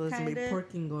that. Oh, so there's gonna be kinda.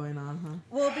 porking going on, huh?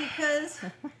 Well,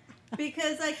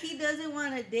 because like he doesn't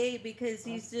want to date because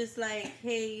he's just like,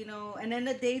 hey, you know, and then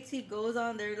the dates he goes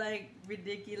on, they're like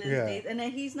ridiculous Yeah. dates, and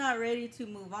then he's not ready to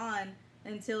move on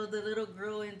until the little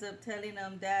girl ends up telling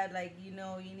him, Dad, like, you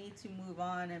know, you need to move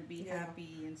on and be Yeah.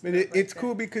 happy and stuff. But like it's that.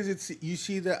 cool because it's you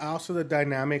see the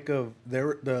dynamic of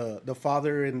the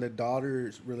father and the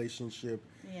daughter's relationship.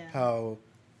 Yeah. How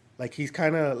like he's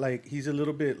kind of like he's a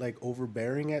little bit like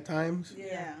overbearing at times.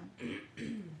 Yeah.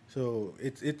 So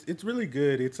it's really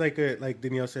good. It's like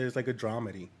Danielle said, it's like a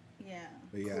dramedy. Yeah.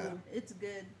 But yeah. Cool. It's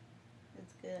good.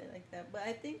 It's good like that. But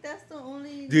I think that's the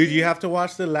only. Dude, you have to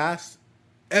watch the last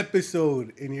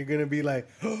episode and you're gonna be like,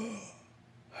 I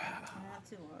have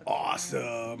to watch it.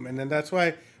 awesome. And then that's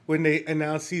why when they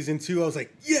announced season 2, I was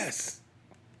like, yes.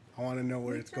 I want to know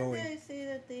where it's Which one going. did I say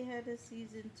that they had a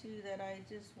season 2 that I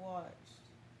just watched?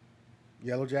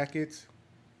 Yellow Jackets.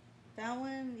 That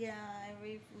one, yeah,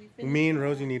 we finished. Me and that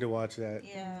Rosie one. need to watch that.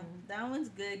 Yeah, that one's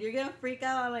good. You're gonna freak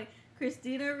out on like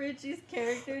Christina Ricci's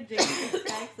character. Jason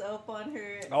cracks up on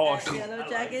her Oh, at I Yellow like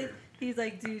Jackets. her. He's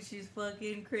like, dude, she's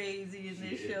fucking crazy in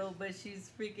this She is. show, but she's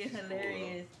freaking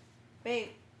hilarious, babe.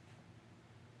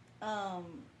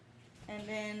 And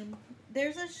then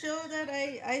there's a show that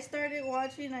I started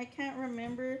watching. I can't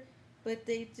remember, but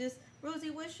they just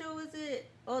Rosie. What show was it?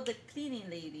 Oh, the Cleaning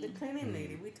Lady. The cleaning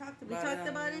lady. We talked We about talked it.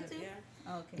 about on it the- too?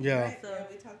 Yeah. Okay. Yeah. Right? So Yeah,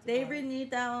 we talked they about it.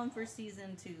 renewed that one for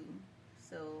season 2.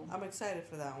 So I'm excited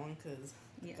for that one because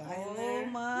yeah. guy in Oh there.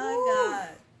 my Woo! god.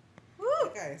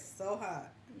 That guy is so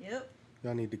hot. Yep,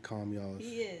 Y'all need to calm y'all.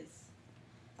 he is.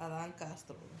 Alan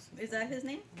Castro. Is that his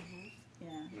name? Mm-hmm.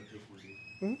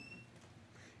 Yeah.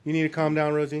 You need to calm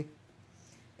down, Rosie.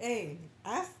 Hey,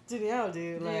 ask Danielle,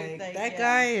 dude. Dude, Like, like, that yeah.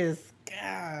 guy is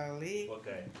golly.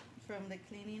 Okay. From the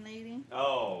cleaning lady.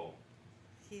 Oh.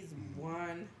 He's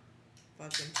one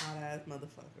fucking hot ass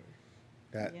motherfucker.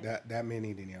 That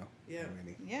many, Danielle. Yeah. That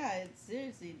many. Yeah, it's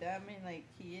seriously. That mean like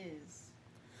he is.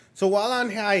 So while on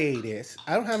hiatus,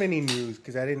 I don't have any news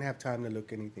because I didn't have time to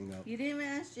look anything up. You didn't even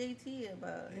ask JT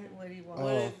about what he watched.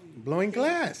 Oh, Blowing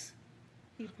Glass.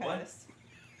 He passed.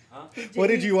 Huh? What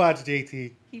did you watch,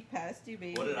 JT? He passed you,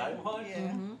 baby. What did I watch? Yeah.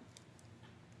 Mm-hmm.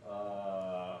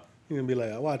 You're gonna be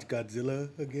like, I watched Godzilla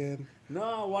again. No,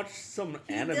 I watched some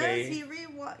He anime. does. He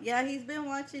Yeah, he's been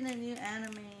watching a new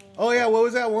anime. Oh yeah, what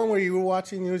was that one where you were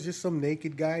watching? It was just some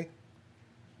naked guy.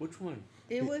 Which one?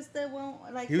 It was the one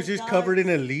like He was the just covered in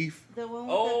a dogs- leaf. The one with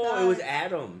the Oh, it was dogs.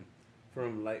 Adam.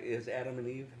 From like, it was Adam and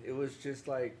Eve. It was just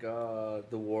like the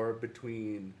war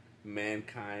between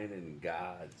mankind and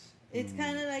gods. It's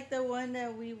kind of like the one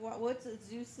that we what's it,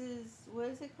 Zeus's? What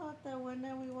is it called? That one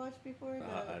that we watched before?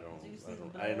 I don't- Zeus's I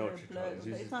don't- blood I know or what you're blood. talking-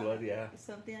 Zeus's It's on- blood, yeah.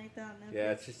 Something like that. on Netflix.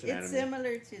 Yeah, it's just an It's anime.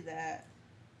 similar to that.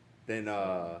 Then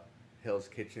Hell's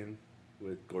Kitchen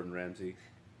with Gordon Ramsay.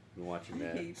 Been watching I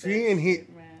that. hate See, that and he-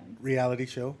 shit, man. Reality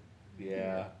show.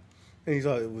 Yeah. And he's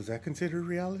like, was that considered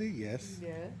reality? Yes.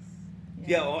 Yes.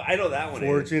 Yeah, well, I know that one.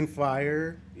 Forge Is. and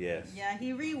Fire. Yes. Yeah,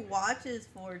 he rewatches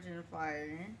Forge and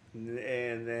Fire, And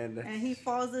then. and he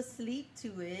falls asleep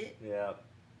to it. Yeah.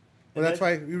 Well, that's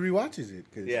why he rewatches it.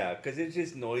 Cause, Yeah, because it's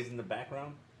just noise in the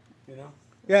background. You know.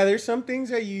 Yeah, there's some things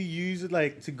that you use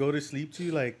like to go to sleep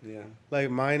to. Yeah. Like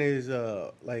mine is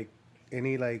like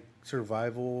any like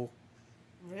survival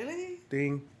Really?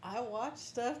 thing. I watch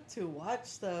stuff to watch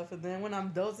stuff, and then when I'm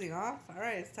dozing off, all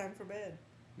right, it's time for bed.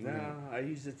 No, I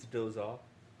use it to doze off.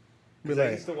 Be Because I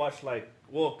like, used to watch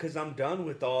because I'm done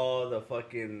with all the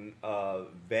fucking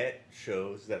vet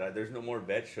shows there's no more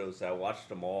vet shows. So I watched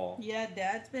them all. Yeah,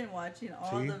 Dad's been watching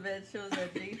all See? the vet shows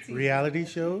that JT. reality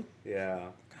show. Yeah.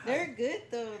 They're good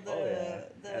though. The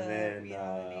And then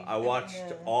reality. I watched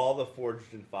the- all the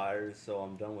Forged in Fires, so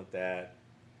I'm done with that.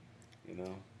 You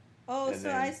know. Oh, and so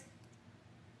then-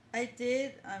 I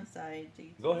did. I'm sorry,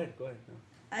 JT. Go ahead. No.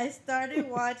 I started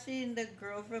watching The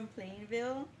Girl from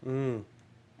Plainville, Mm.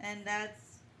 and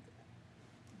that's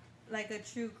like a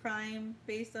true crime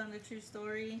based on the true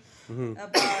story hmm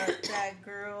about that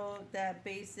girl that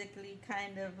basically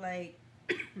kind of like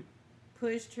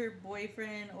pushed her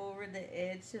boyfriend over the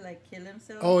edge to like kill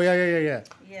himself. Oh yeah.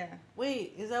 Yeah,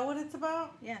 Wait, is that what it's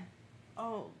about? yeah.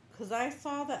 Oh, because I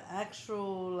saw the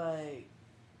actual, like,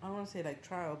 I don't want to say like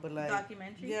trial, but like.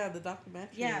 Documentary? Yeah, the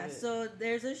documentary. Yeah, of it. so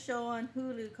there's a show on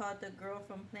Hulu called The Girl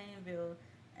from Plainville,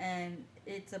 and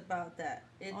it's about that.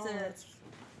 It's Oh, that's.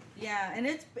 yeah, and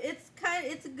it's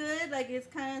good. Like it's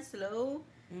kind of slow,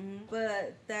 Mm-hmm.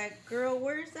 but that girl,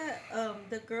 where's that?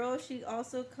 The girl, she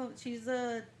also she's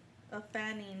a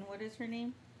Fanning. What is her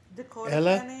name? Dakota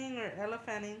Ella? Fanning or Ella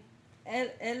Fanning?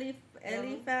 Ellie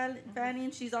Ellie?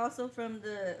 Fanning. She's also from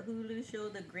the Hulu show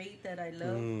The Great that I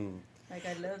love. Mm. Like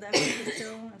I love that freaking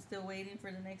show. I'm still waiting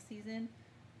for the next season.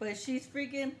 But she's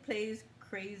freaking plays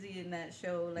crazy in that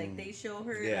show. Like they show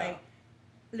her Yeah. like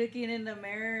looking in the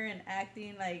mirror and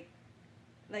acting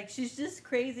like she's just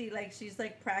crazy. Like she's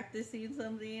like practicing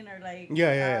something or like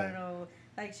Yeah. I don't know.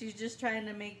 Like she's just trying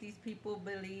to make these people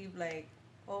believe like,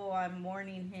 oh, I'm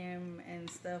mourning him and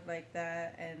stuff like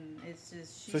that. And it's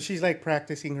just So she's like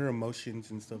practicing her emotions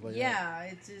and stuff like that. yeah,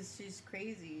 it's just she's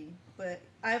crazy. But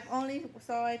I've only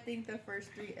saw I think the first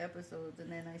 3 episodes and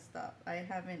then I stopped. I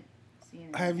haven't seen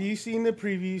it. Have you seen the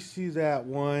previews to that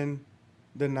one,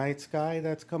 The Night Sky,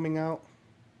 that's coming out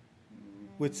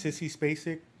with Sissy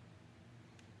Spacek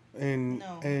and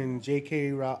No. and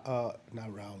J.K. not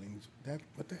Rowling. That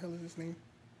what the hell is his name?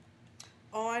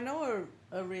 Oh, I know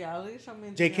a reality show. I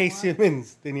mean, J.K. you know what?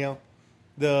 Simmons, Danielle.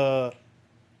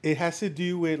 It has to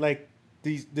do with like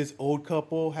this old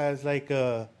couple has like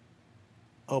a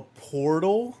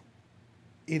portal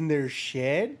in their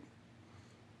shed,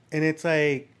 and it's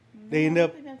like they end I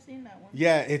up don't think I've seen that one.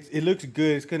 yeah, it looks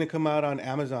good. It's gonna come out on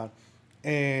Amazon,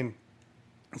 and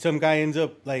some guy ends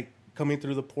up like coming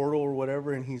through the portal or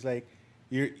whatever, and he's like,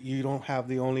 you don't have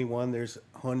the only one. There's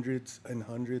hundreds and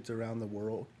hundreds around the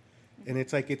world, and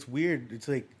it's weird.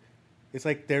 It's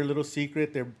like their little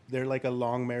secret. They're like a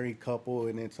long married couple,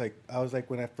 and it's like I was like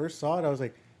when I first saw it, I was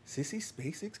like, Sissy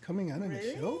Spacek's coming out in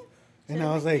Really? the show, She and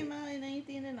I was hasn't like, came out in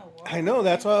anything in a while. I know.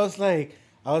 That's why I was like,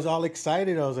 I was all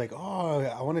excited. I was like, oh,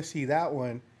 I want to see that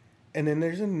one. And then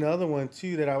there's another one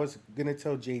too that I was gonna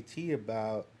tell JT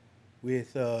about.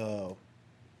 with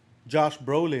Josh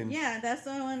Brolin. Yeah, that's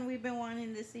the one we've been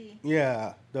wanting to see.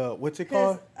 Yeah, the what's it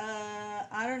Cause called?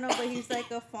 I don't know, but he's like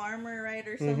a farmer, right,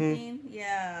 or Mm-hmm. something.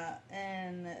 Yeah,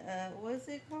 and what's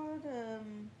it called?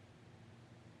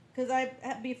 Cause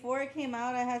before it came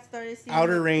out, I had started seeing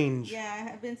Outer Range. Yeah, I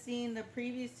have been seeing the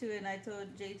previews to it, and I told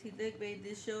JT, look, babe,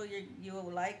 this show you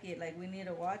will like it. Like we need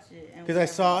to watch it. And Because we I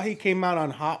haven't saw watched he it. came out on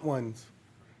Hot Ones.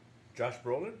 Josh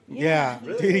Brolin? Yeah,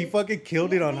 Really? dude, he fucking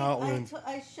killed it on Yeah, Hot babe, Ones.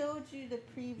 I showed you the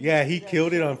preview. Yeah, he to that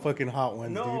killed it on show. fucking Hot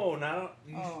Ones, No, not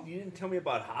you, Oh. you didn't tell me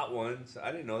about Hot Ones.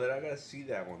 I didn't know that. I gotta see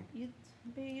that one. Babe,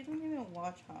 you don't even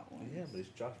watch Hot Ones. Yeah, but it's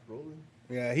Josh Brolin.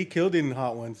 dude. Yeah, he killed it in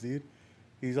Hot Ones, dude.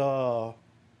 He's What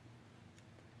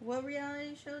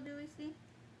reality show do we see?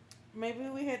 Maybe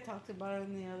we had talked about it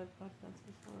in the other podcast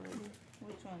before already.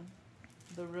 Which one?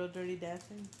 The Real Dirty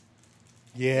Dancing.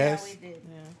 yes. Yeah, we did.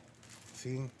 Yeah.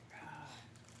 See,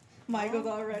 Michael's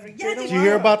all ready. Did Yeah, did it you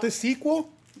hear work? about the sequel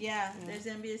yeah, there's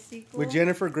gonna be a sequel with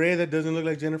Jennifer Grey that doesn't look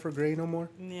like Jennifer Grey no more?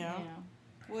 Yeah.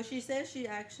 Well, she says she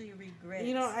actually regrets.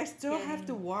 You know, I still have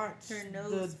to getting watch her the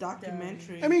nose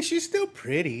documentary. I mean, she's still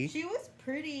pretty. She was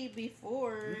pretty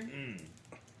before. Mm-mm.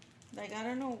 Like I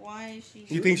don't know why she.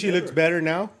 You think she looks better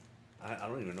now? I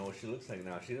don't even know what she looks like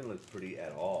now. She didn't look pretty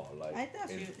at all. Like I thought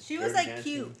in she was Dirty like Dancing,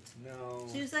 cute. No.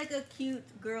 She was like a cute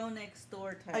girl next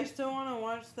door type. I still want to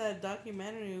watch that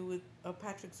documentary with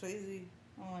Patrick Swayze.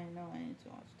 Oh, I know. I need to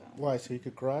watch that one. Why? So you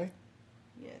could cry?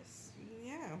 Yes.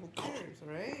 Yeah, who cares,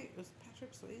 right? It was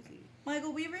Patrick Swayze.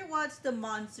 Michael, we rewatched the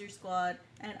Monster Squad,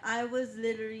 and I was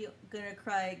literally gonna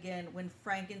cry again when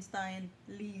Frankenstein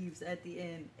leaves at the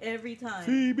end. Every time.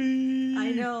 Phoebe.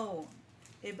 I know.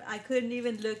 I couldn't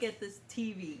even look at this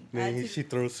TV. Man, she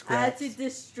throws I had scraps. to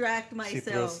distract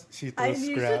myself. She I throws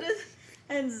knew scraps.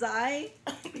 and Zai,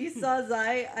 you saw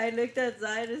Zai. I looked at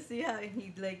Zai to see how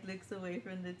he like looks away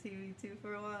from the TV too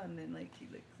for a while, and then like he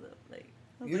looks up like.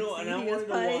 I was You like, know, and see, I he was wanted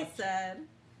to probably watch- sad.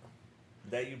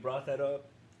 That you brought that up.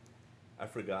 I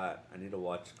forgot. I need to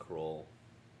watch Kroll.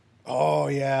 Oh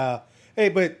yeah. Hey,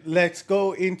 but let's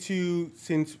go into,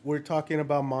 since we're talking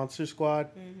about Monster Squad,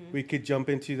 we could jump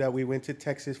into that. We went to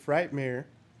Texas Frightmare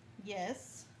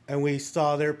Yes. and we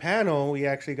saw their panel. We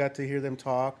actually got to hear them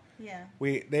talk. Yeah.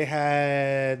 They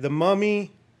had the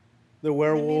Mummy, the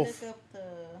werewolf. Let me look up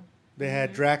the. They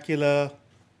had Dracula,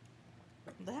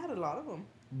 They had a lot of them.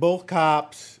 both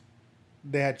cops.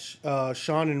 They had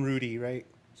Sean and Rudy, right?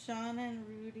 Sean and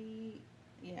Rudy.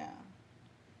 Yeah.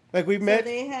 Like we So met.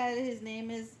 they had, his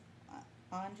name is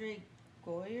Andre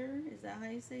Goyer. Is that how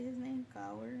you say his name?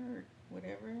 Gower or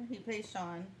whatever. He plays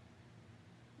Sean.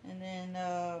 And then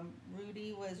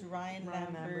Rudy was Ryan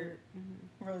Lambert.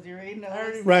 Rosie Ray knows. I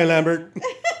already- Ryan Lambert.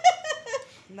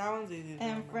 That one's easy. to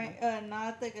And remember.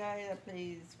 not the guy that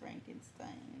plays Frankenstein.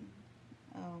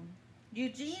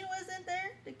 Eugene wasn't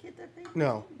there? The kid that played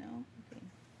No. No? Okay.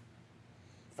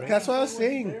 That's what I was Frankenstein wasn't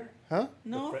saying. there? Huh?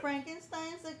 No, The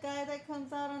Frankenstein's the guy that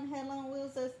comes out on Hell on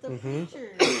Wheels as the Mhm.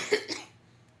 preacher.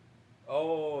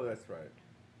 Oh, that's right.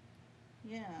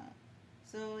 Yeah.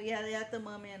 So yeah, they had the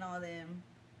Mummy and all them.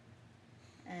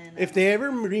 And If they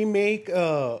ever remake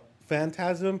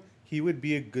Phantasm, he would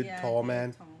be a good tall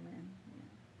man. Tall man.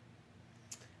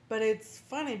 But it's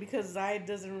funny because Zai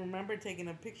doesn't remember taking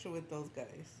a picture with those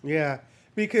guys. Yeah,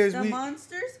 because The we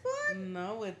Monster Squad.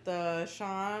 No, with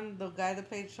Sean, the guy that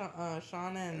played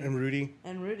Sean and Rudy.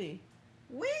 and Rudy.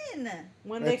 When?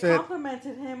 When That's they it.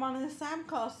 complimented him on his Sam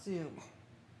costume.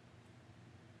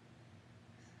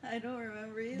 I don't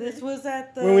remember either. This was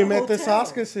at the When we met the hotel.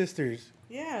 Saska sisters.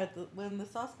 Yeah, when the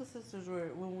Saska sisters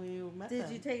when we met Did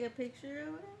them. you take a picture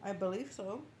of it? I believe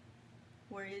so.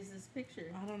 Where is this picture?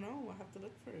 I don't know. I'll have to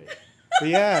look for it. But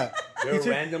yeah, They were took-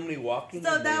 randomly walking.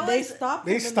 So and that they- They stopped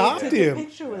They him. stopped and they him. took a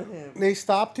picture with him. they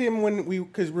stopped him when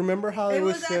because remember how It it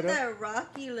was was set at up. that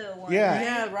Rocky little one. Yeah. right?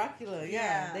 Yeah, Rockula. Yeah.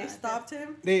 Yeah, They stopped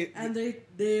him. They And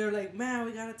they were like, man,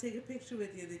 we gotta take a picture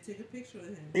with you. They took a picture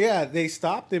with him. yeah, they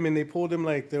stopped him and they pulled him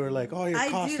like they were like, oh, your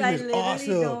costume I is literally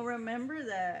awesome. don't remember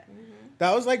that.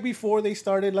 That was like before they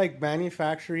started like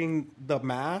manufacturing the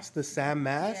mask, the Sam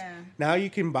mask. Yeah. Now you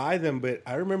can buy them, but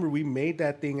I remember we made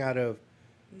that thing out of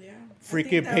Yeah. Freaking I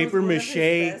think that paper was one of his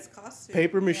mache- best costumes.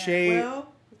 paper mache.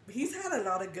 Well, he's had a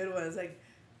lot of good ones. Like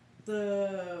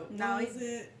Now what was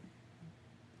it?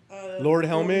 Lord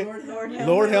Helmet. Helmet.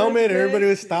 Lord Helmet, good, everybody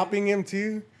was too. stopping him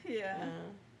too. Yeah.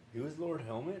 He was Lord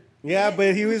Helmet. Yeah,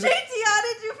 but he was JT, how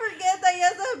did you forget that he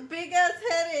has a big ass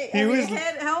head? He was-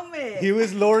 helmet. he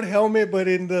was Lord Helmet, but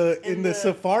in the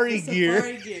safari gear.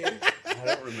 Safari gear. I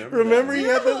don't remember. Remember that. he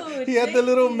had the Dude, he had the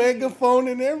little JT. megaphone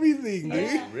and everything,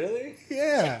 dude. Yeah. Really?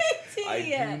 Yeah. I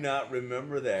do not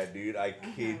remember that, dude. I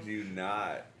kid you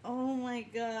not. Oh my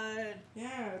god.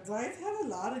 Yeah, Dwight had a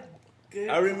lot of good.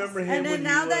 I remember him. And then when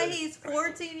now he that was- he's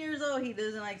 14 years old, he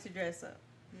doesn't like to dress up.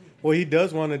 Well, he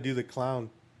does want to do the clown.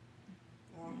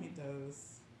 Oh, he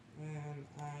does. And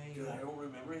Dude, I don't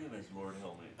remember him as Lord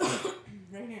Helmet.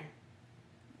 right here.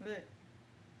 Look.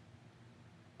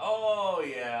 Oh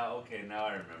yeah, okay, now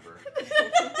I remember.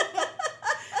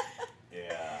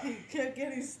 Yeah. He kept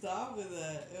getting stopped with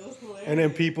that. It was hilarious. And then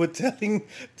people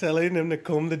telling him to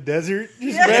comb the desert.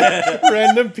 Just Yeah.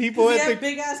 random people He at had the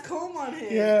big ass comb on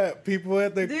him. yeah, people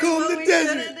at the Dude, comb what the we should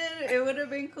have desert. did, it would have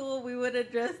been cool. We would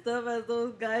have dressed up as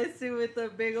those guys too with the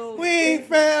big old. We ain't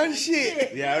found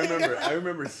shit. Yeah, I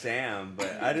remember Sam,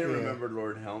 but I didn't Yeah. remember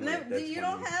Lord Helmet. Look, That's you funny.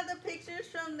 don't have the pictures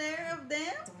from there of them,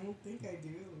 I don't think I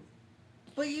do.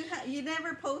 but you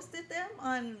never posted them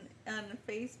on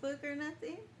Facebook or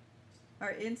nothing,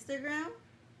 or Instagram.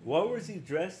 What was he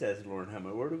dressed as, Lord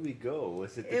Helmet? Where did we go?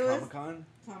 Was it the It was- Comic Con?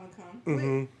 Comic Con.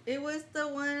 Mm-hmm. It was the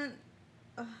one.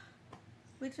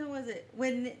 Which one was it?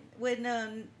 When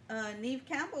Neve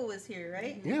Campbell was here,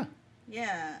 right? Yeah.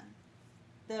 Yeah.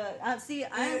 See,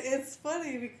 It's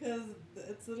funny because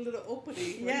it's a little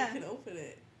opening where Yeah. you can open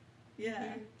it.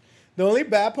 yeah. The only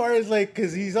bad part is like,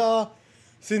 cause he's all,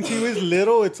 since he was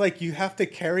little, it's like you have to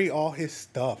carry all his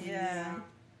stuff. Yeah.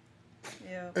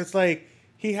 Yeah. It's like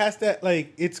he has to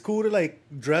like. It's cool to like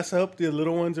dress up the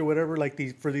little ones or whatever,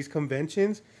 like for these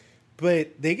conventions,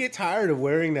 but they get tired of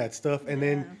wearing that stuff, and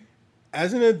then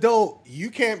as an adult, you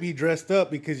can't be dressed up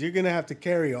because you're gonna have to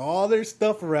carry all their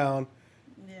stuff around.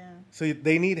 Yeah. So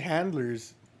they need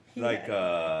handlers. Like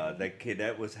Yeah. that kid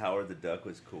that was Howard the Duck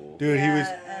was cool. Dude, he was.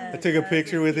 Yeah, I took a as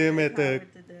picture with him kid, at the.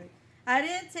 Howard Duck. I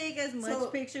didn't take as much So,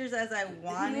 pictures as I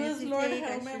wanted He was to Lord take. I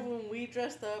Helmet should- when we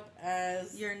dressed up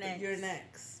as You're next. You're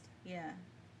next. Yeah.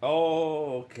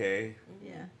 Oh, okay.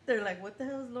 Yeah. They're like, what the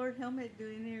hell is Lord Helmet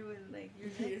doing here with like your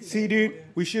next? See, dude,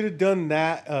 we should have done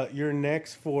that. You're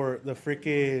next for the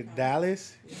freaking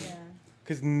Dallas, Yeah.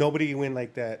 because nobody went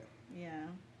like that. Yeah.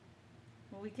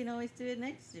 Well, we can always do it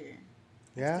next year.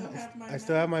 Yeah, still have my I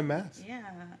still have my mask. Yeah.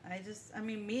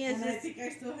 Me as And I just, think I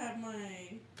still have my.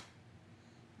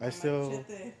 I still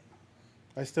machete.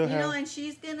 have. and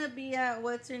she's gonna be at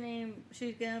what's her name?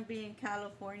 She's gonna be in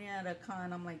California at a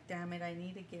con. I'm like, damn it, I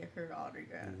need to get her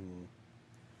autograph.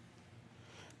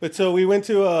 But so we went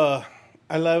to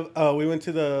we went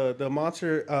to the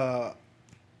Monster God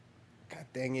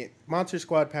dang it, Monster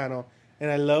Squad panel, and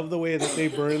I love the way that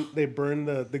they burn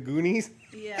the Goonies.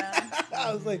 Yeah.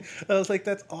 I was like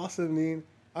that's awesome, dude.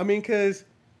 I mean, cause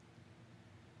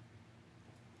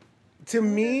to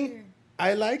me,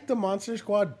 I like the Monster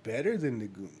Squad better than the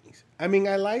Goonies. I mean,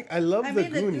 I love I the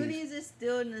mean, Goonies. the Goonies is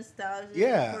still nostalgic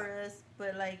Yeah. for us,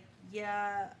 but like,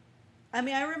 yeah. I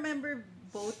mean, I remember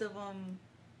both of them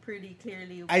pretty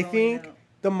clearly. I growing think up.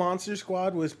 the Monster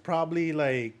Squad was probably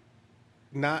like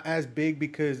not as big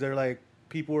because they're like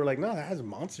people were like, no, that has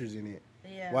monsters in it.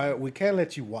 Yeah. Why we can't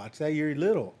let you watch that? You're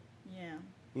little, Yeah.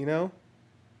 you know.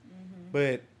 Mm-hmm.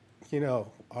 But you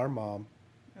know, our mom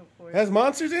Of course. has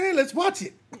monsters in it. Let's watch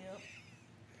it. Yep.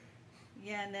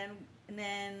 Yeah, and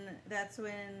then that's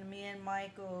when me and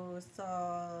Michael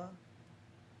saw.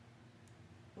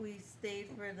 We stayed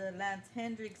for the Lance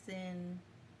Hendrickson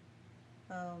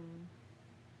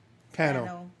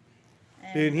Panel.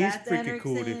 And Dude, he's Lance freaking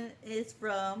cool, dude. Henriksen is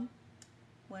from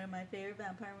one of my favorite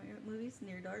vampire movies,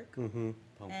 Near Dark, Mm-hmm.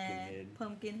 Pumpkinhead. and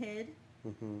Pumpkinhead.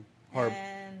 Mm-hmm.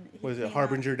 And he Was it came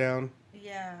Harbinger Down? out-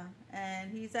 yeah,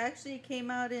 and he's actually came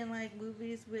out in like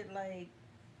movies with like.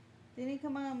 Didn't he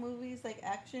come out in movies like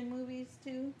action movies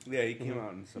too? Yeah, he came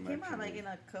out in some. He came action out like movies. in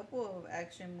a couple of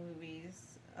action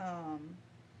movies.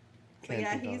 But Can't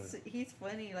yeah, think of he's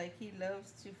funny. Like he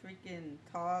loves to freaking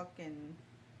talk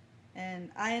and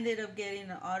I ended up getting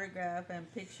an autograph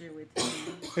and picture with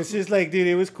him. It's just like, dude,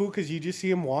 it was cool because you just see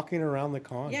him walking around the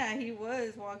con. Yeah, he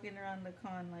was walking around the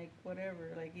con like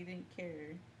whatever, like he didn't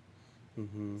care.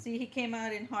 Mm-hmm. See, he came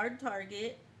out in Hard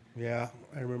Target, Yeah,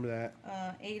 I remember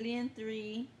that. Alien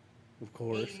 3, Of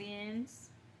course. Aliens,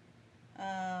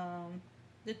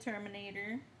 The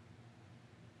Terminator,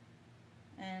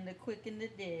 and The Quick and the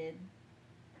Dead.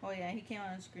 Oh yeah, he came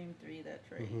out in Scream 3.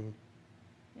 That's right. Mm-hmm.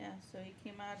 Yeah, so he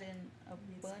came out in a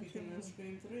bunch of Speaking of movies.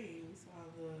 Scream 3, we saw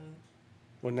the.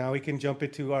 Well, now we can jump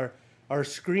into our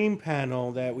Scream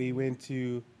panel that we went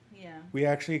to. Yeah. We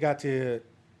actually got to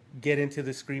get into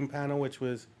the Scream panel, which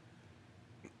was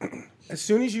as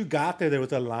soon as you got there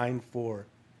was a line for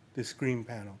the Scream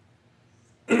panel.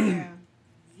 Yeah.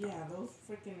 Yeah, those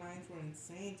freaking lines were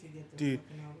insane to get the Dude,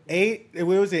 fucking autograph. 8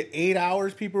 what was it? 8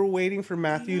 hours people were waiting for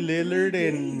Matthew Even 3 Lillard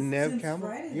days and Nev since Campbell.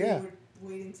 Friday, Yeah.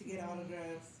 waiting to get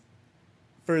autographs.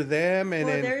 for them, and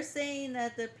Well, then they're saying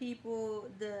that the people,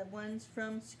 the ones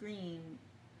from Scream,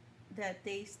 that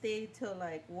they stayed till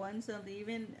like 1 something.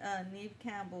 Even Neve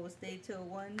Campbell stayed till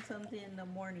 1 something in the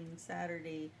morning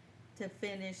Saturday to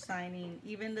finish signing.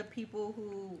 Even the people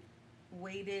who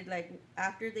waited like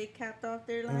after they capped off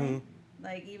their line,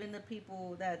 like even the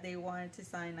people that they wanted to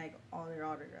sign like all their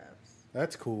autographs.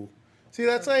 that's cool. See,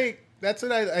 that's like that's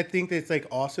what I think that's like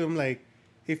awesome. Like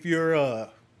if you're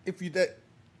if you that,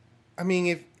 I mean,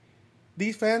 if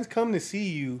these fans come to see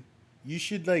you, you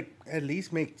should like at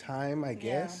least make time, I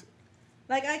guess.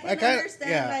 Like I can Like, I-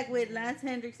 understand, yeah. like with Lance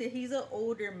Hendrickson, he's an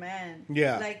older man.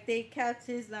 Yeah. Like they capped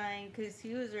his line because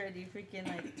he was already freaking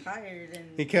like tired, and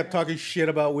He kept you know, talking shit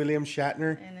about William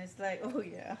Shatner. and it's like, oh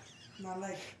yeah, Not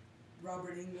like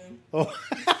Robert England. Oh,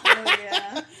 oh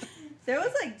yeah. There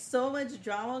was like so much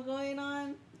drama going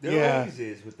on. There Yeah. always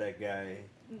is with that guy.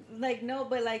 Like no,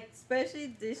 but like especially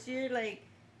this year, like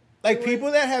like it was-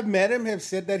 people that have met him have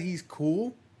said that he's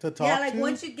cool to talk yeah, like to,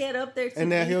 once you get up there, to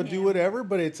and that meet he'll do him. whatever.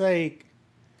 But it's like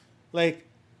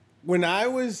when I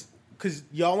was, because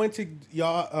y'all went to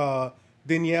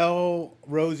Danielle,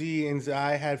 Rosie, and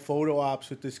I had photo ops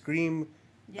with the Scream,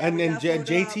 Yeah, and we then got photo ops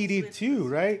JT did with- too,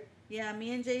 right? Yeah,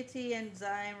 me and JT and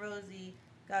Zion Rosie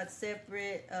got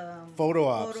separate Photo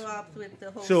ops. with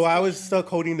the whole. So I was Scream stuck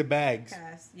holding the bags.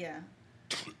 cast. Yeah.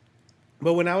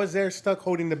 But when I was there stuck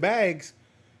holding the bags,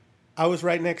 I was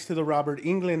right next to the Robert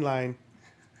England line.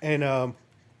 And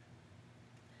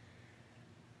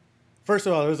first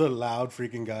of all, there was a loud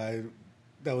freaking guy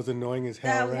that was annoying as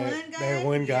hell, That right? one guy? That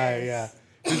one guy, Yes.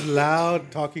 yeah. Just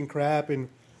loud, talking crap and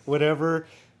whatever.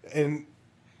 And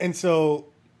so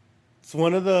it's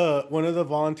one of the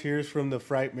volunteers from the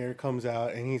Frightmare comes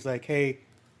out and he's like, "Hey,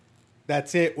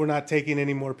 that's it. We're not taking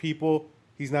any more people.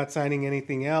 He's not signing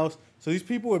anything else." So these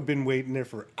people have been waiting there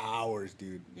for hours,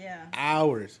 dude. Yeah.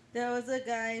 Hours. There was a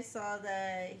guy I saw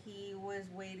that he was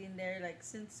waiting there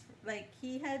since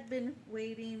he had been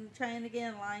waiting, trying to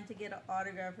get in line to get an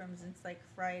autograph from him since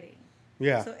Friday.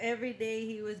 Yeah. So every day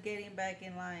he was getting back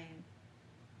in line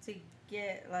to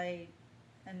get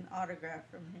an autograph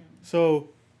from him. So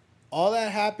all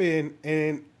that happened,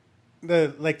 and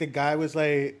the guy was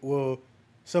like, "Well,"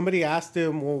 somebody asked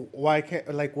him, "Well, why can't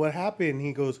what happened?"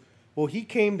 He goes, "Well, he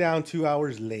came down 2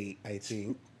 hours late, I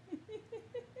think."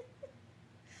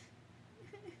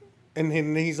 And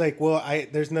then he's like, "Well,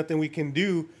 there's nothing we can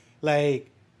do.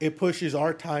 It pushes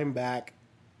our time back,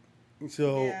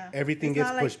 so Yeah. everything It's gets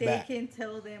not pushed they back." can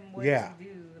tell them what Yeah. to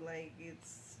do.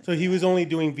 It's So he was only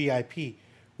doing VIP,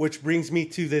 which brings me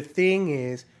to the thing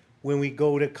is when we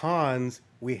go to cons,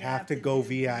 we you have to go do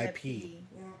VIP.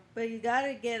 Yeah. But you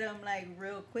gotta get them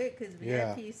real quick because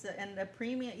Yeah. VIP and the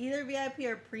premium, either VIP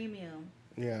or premium.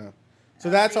 Yeah. So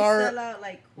that's they our sell out,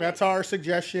 quick. that's our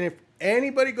suggestion. If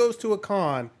anybody goes to a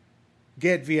con,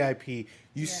 get VIP.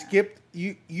 You Yeah. skip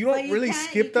you But don't you really can't-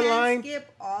 skip you the can't line.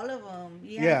 Skip all of them.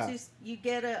 You Yeah. have to. You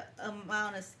get a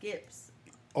amount of skips.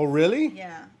 Oh really?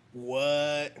 Yeah.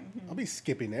 What? I'll be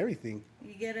skipping everything.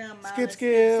 You get an amount Skip, of skip.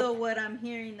 skips. So what I'm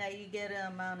hearing that you get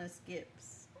an amount of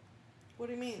skips. What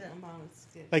do you mean? So- Amount of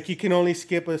skips? Like you can only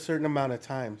skip a certain amount of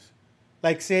times.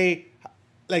 Say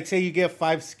you get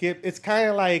 5 skip. It's kind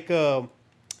of like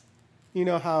you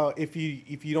know how if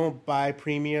you don't buy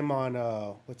premium on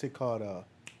what's it called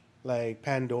like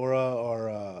Pandora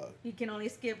or You can only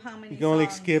skip how many? you can only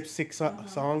songs? skip 6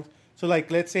 songs. So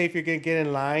let's say if you're gonna get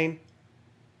in line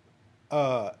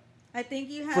I think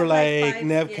you have for 5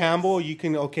 Nev skips. Campbell, you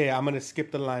can I'm gonna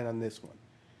skip the line on this one,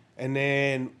 and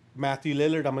then Matthew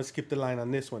Lillard, I'm gonna skip the line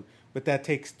on this one, but that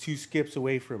takes 2 skips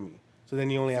away from me. So then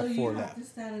you only have so 4 you left have to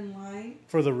stand in line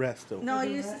for the rest of them. No, for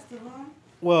the you. rest of them?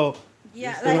 Well,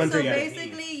 Yeah, Just the ones so that-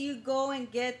 basically you go and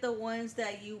get the ones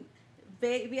that you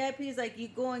VIP is you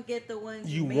go and get the ones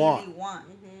You you mainly want. want.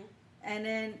 And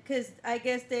then, because I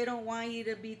guess they don't want you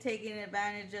to be taking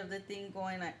advantage of the thing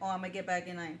going oh, I'm going to get back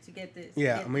in line to get this.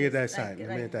 Yeah, I'm gonna get this. that sign. I'm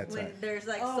gonna get that when sign. There's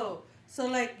Oh,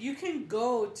 so you can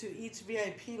go to each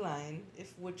VIP line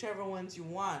if whichever ones you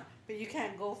want, but you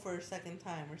can't go for a second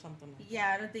time or something like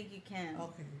yeah, I don't think you can. that.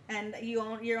 Okay. And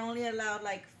you're only allowed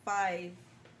 5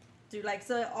 to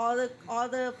so all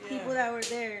the people Yeah. that were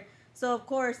there. So of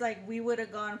course we would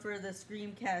have gone for the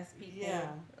Screamcast people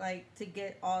Yeah. to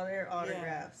get all their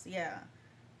autographs. Yeah.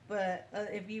 But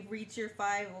if you reach your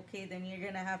 5, okay, then you're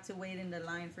gonna have to wait in the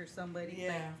line for somebody.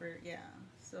 Yeah.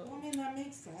 So Well, I mean, that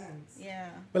makes sense. yeah.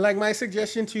 but my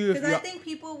suggestion to you, Because I think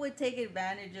people would take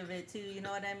advantage of it too. You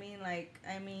know what I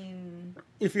mean?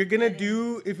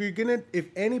 if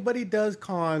anybody does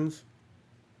cons,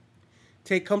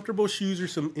 take comfortable shoes or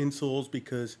some insoles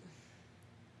because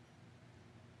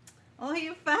Oh,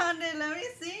 you found it. Let me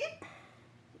see.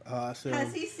 Awesome.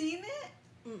 Has he seen it?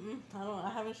 I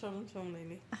haven't shown them to him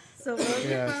lately. So Rosie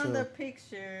Yeah, found so- a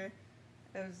picture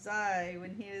of Zai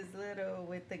when he was little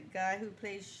with the guy who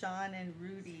plays Sean and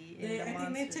Rudy in the I think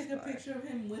Monster they took Squad. a picture of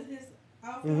him with his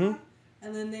outfit Mhm. on,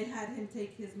 and then they had him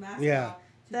take his mask Yeah. off.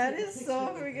 to That take a is picture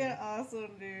so with freaking him.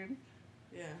 awesome, dude.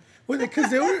 Yeah. Well, because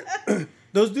they were,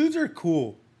 those dudes are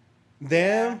cool.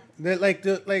 Them, they're like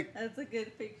That's a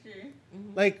good picture.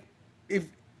 like if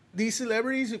these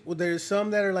celebrities, well, there's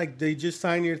some that are like they just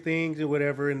sign your things or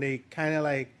whatever, and they kind of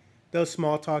like they'll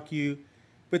small talk you,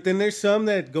 but then there's some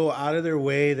that go out of their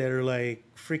way that are like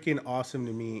freaking awesome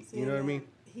to me. See, You know what I and mean?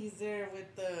 then He's there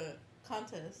with the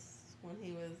contest when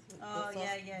he was. With Oh, the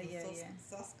yeah.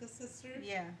 Soska sisters.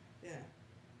 Yeah, Yeah.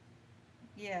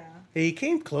 yeah, Hey, he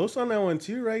came close on that one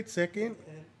too, right? Second.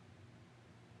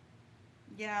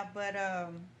 yeah. But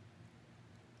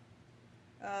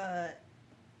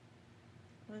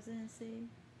what was I gonna say?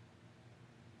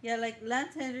 Yeah, like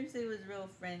Lance Henriksen was real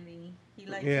friendly. He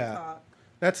liked Yeah. to talk.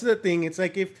 That's the thing. It's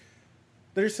like if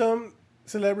there's some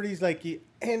celebrities like you,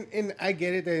 and I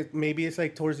get it that maybe it's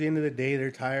like towards the end of the day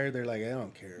they're tired. They're like, I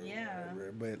don't care. or Yeah.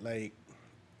 whatever.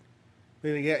 But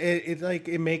yeah, it like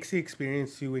it makes the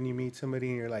experience too when you meet somebody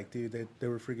and you're like, dude, they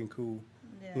were freaking cool.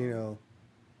 Yeah. You know.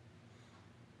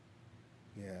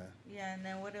 Yeah. Yeah, and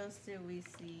then what else did we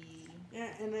see? Yeah,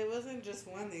 and it wasn't just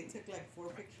one. They took like 4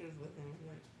 pictures with him.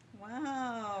 Like,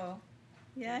 Wow.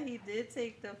 Yeah, he did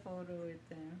take the photo with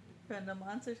them from the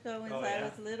Monster Squad when Oh, I yeah.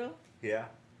 was little. Yeah.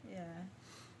 Yeah.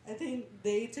 I think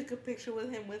they took a picture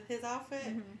with him with his outfit,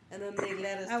 Mhm. and then they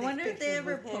let us. I take wonder if they pictures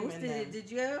ever with him and posted them. it.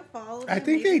 Did you ever follow them? I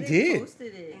think Maybe they did.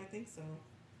 Posted it. I think so.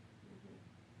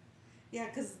 Yeah,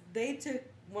 because they took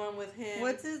one with him.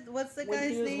 What's the when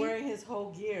guy's he was name? wearing his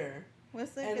whole gear,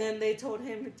 What's the and guy? then they told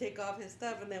him to take off his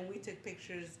stuff, and then we took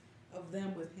pictures of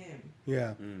them with him.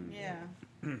 Yeah. Mm. Yeah.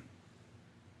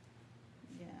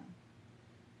 Yeah.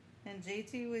 And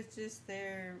JT was just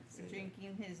there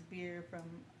drinking his beer from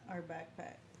our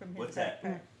backpack, from his What's that?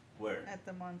 backpack Where? at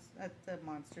the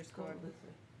Monster Squad.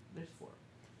 There's 4.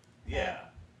 Yeah.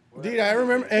 Dude, I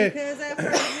remember. Because at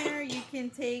Frightmare, you can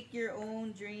take your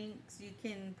own drinks. You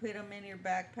can put them in your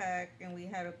backpack, and we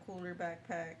had a cooler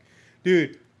backpack.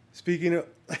 Dude, speaking of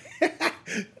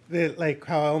like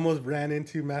how I almost ran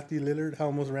into Matthew Lillard, how I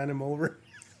almost ran him over.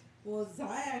 Well,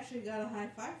 Zai actually got a high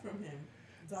five from him.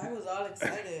 Zai was all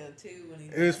excited too when he.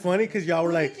 It was funny because y'all were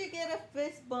Who like, did you get a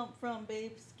fist bump from,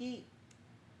 babe? Skeet.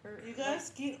 You guys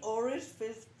Skeet Ulrich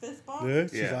fist bump? "Look,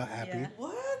 she's Yeah. all happy. Yeah.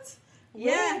 What?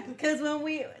 Yeah, When? because when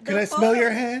we Can I smell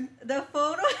your hand? The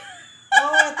photo,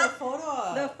 Oh, at the photo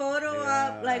op. the photo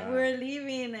Yeah. op, like we were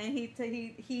leaving, and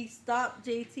he stopped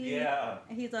JT. Yeah.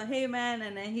 And he's like, "Hey man,"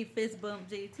 and then he fist bumped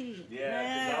JT.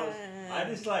 Yeah. 'Cause I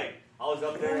just like, I was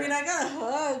up there. I mean, I got a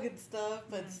hug and stuff,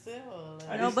 but still.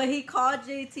 I No, just- but he called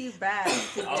JT back I,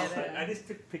 was like, together. I just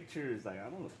took pictures. Like I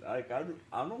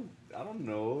don't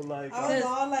know. Like I was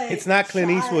all like, It's not Clint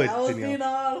shy. Eastwood, I was Danielle. being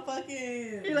all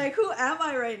fucking. You're like, who am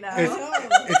I right now? I know.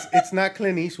 It's not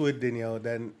Clint Eastwood, Danielle.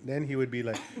 Then he would be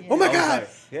like, Yeah. oh my I was god. like,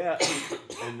 yeah.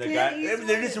 And the Clint guy, Eastwood.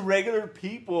 they're just regular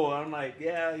people. I'm like,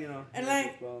 yeah, you know. And,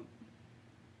 like,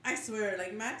 I swear,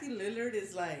 like Matthew Lillard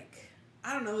is like,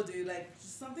 I don't know, dude. Like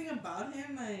just something about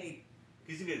him, like,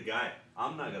 he's a good guy.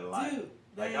 I'm not gonna lie. dude.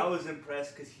 Like I was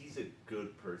impressed because he's a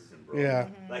good person, bro. Yeah.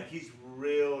 Like he's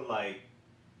real, like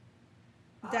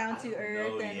Down I to don't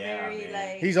earth know, and yeah, very man.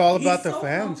 like. He's all he's about the so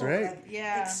fans, humble, right? like,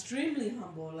 Yeah. extremely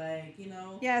humble, like you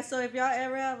know. Yeah, so if y'all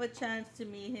ever have a chance to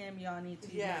meet him, y'all need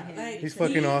to Yeah, meet him. like He's he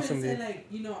fucking even awesome, said, dude. Like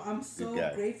you know, I'm so Good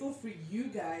guy. grateful for you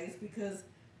guys because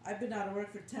I've been out of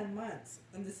work for 10 months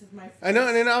and this is my. First. I know,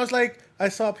 and then I was like, I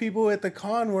saw people at the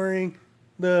con wearing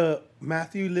the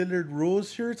Matthew Lillard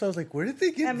rules shirts. I was like, where did they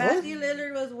get And those? Matthew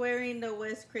Lillard was wearing the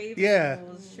Wes Craven Yeah.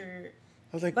 Rules shirt.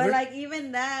 I was like, But where? like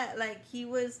even that, like he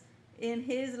was in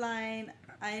his line.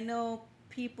 I know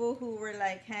people who were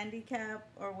like handicapped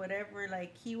or whatever.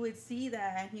 Like he would see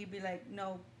that and he'd be like,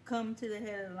 "No, come to the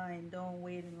head of the line. Don't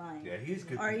wait in line." yeah, he's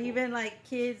good. Or people. even like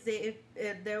kids, they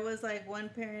if there was like one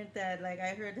parent that like I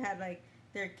heard had like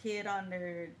their kid on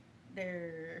their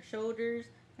shoulders,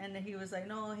 and then he was like,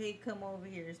 "No, hey, come over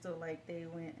here." So like they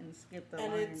went and skipped the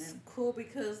And line. it's cool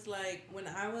because like when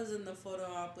I was in the photo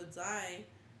op with Zai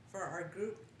for our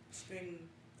group stream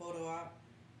photo op,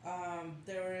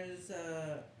 there was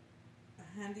a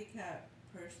handicapped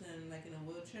person like in a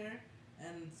wheelchair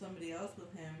and somebody else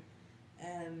with him,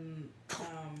 and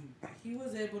he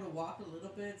was able to walk a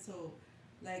little bit. So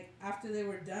like after they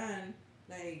were done,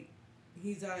 like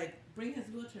he's like, bring his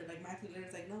wheelchair. Like Matthew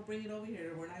Lillard's like, no, bring it over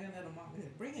here. We're not gonna let him walk. He's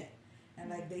like, bring it. and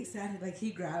like they sat, like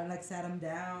he grabbed, like sat him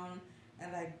down,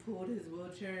 and like pulled his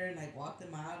wheelchair and like walked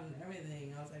him out and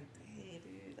everything. I was like, hey,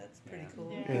 dude, that's pretty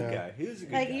cool. Yeah. Good guy. He was a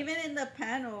good Like guy. even in the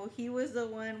panel, he was the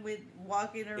one with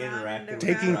walking around, Interacting in the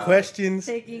with Taking crowd, questions.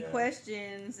 taking Yeah.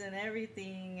 questions and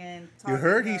everything, and You talking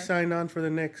heard he about- signed on for the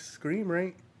next Scream,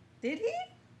 right? Did he?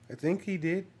 I think he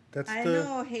did. That's I the.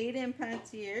 know Hayden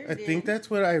Panettiere. I think that's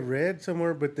what I read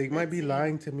somewhere, but they might Let's be see.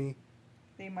 lying to me.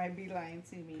 They might be lying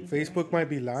to me. Facebook might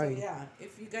be So lying. yeah,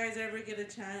 if you guys ever get a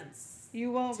chance,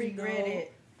 You won't to regret know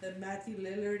it. that Matthew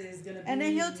Lillard is gonna be, And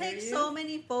then he'll near take you. so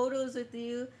many photos with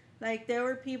you. Like there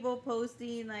were people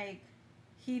posting like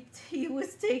he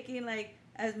was taking like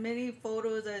as many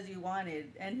photos as you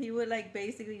wanted, and he would like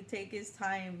basically take his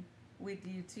time with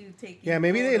you too. Taking Yeah,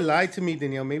 maybe they photos. lied to me,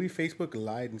 Danielle. Maybe Facebook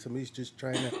lied and somebody's just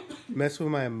trying to mess with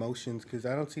my emotions because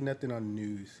I don't see nothing on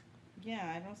news.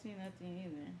 Yeah, I don't see nothing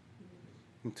either.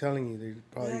 I'm telling you, they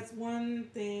probably. That's one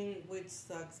thing which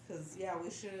sucks because yeah,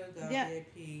 we should have got Yeah.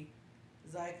 VIP.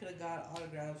 Zai could have got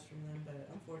autographs from them, but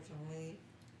unfortunately,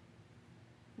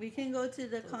 We can go to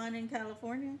the con in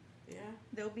California. yeah,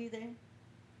 They'll be there.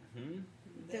 Hmm?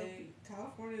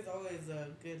 California is always a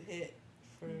good hit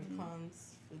for Mhm.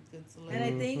 cons with good And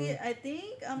celebrities. I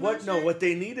think I'm What? not No, sure. what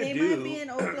they need to They do. might be in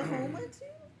Oklahoma too.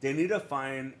 They need to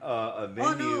find a venue.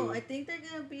 Oh no, I think they're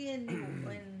gonna be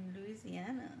in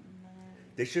Louisiana.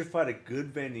 They should find a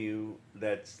good venue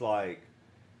that's like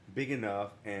big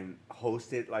enough and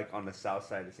host it like on the south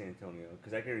side of San Antonio.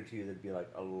 Because I guarantee you there'd be like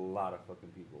a lot of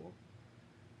fucking people.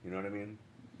 You know what I mean?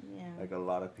 Yeah. Like a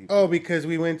lot of people. Oh, because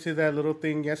we went to that little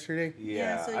thing yesterday.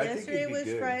 Yeah. So I think yesterday it'd be was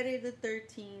good. Friday the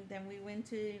 13th, and we went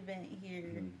to an event here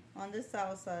Mhm. on the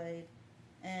south side,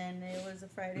 and it was a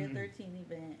Friday Mm-hmm. the 13th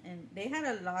event, and they had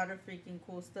a lot of freaking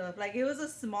cool stuff. Like it was a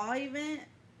small event,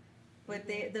 but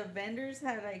the vendors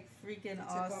had like freaking They took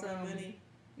all my awesome. money.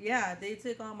 Yeah, they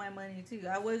took all my money too.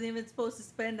 I wasn't even supposed to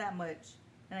spend that much,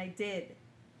 and I did.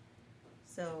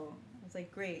 So I was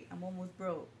like, great, I'm almost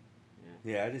broke.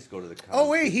 Yeah, I just go to the. Oh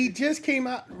wait, he just came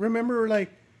out. Remember,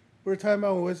 like we were talking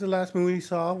about what was the last movie we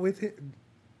saw with him?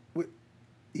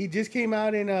 He just came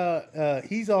out in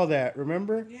He's All That.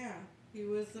 Remember? Yeah, he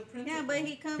was the principal. Yeah, but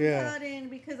he comes Yeah. out in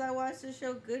because I watched the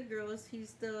show Good Girls.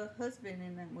 He's the husband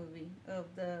in that movie of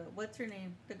the what's her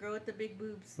name? The girl with the big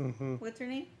boobs. Mm-hmm. What's her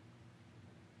name?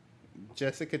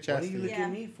 Jessica What are you Chastain. looking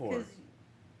at me for?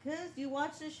 Because you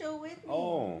watched the show with me.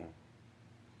 Oh.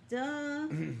 Duh.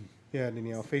 Yeah,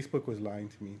 Danielle. Facebook was lying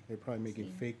to me. They're probably making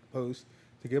See. fake posts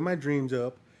to get my dreams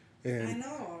up. I And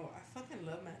know. I fucking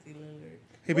love Matthew Lillard.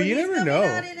 hey, but Well, you he's never coming know.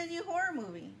 out in a new horror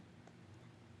movie.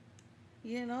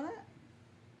 You didn't know that?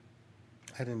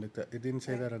 I didn't look that. It didn't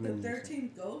say that on the The news.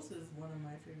 13th Ghost is one of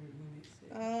my favorite movies.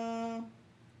 Too.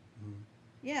 Mm-hmm.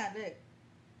 Yeah, look.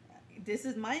 This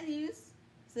is my news.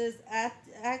 Says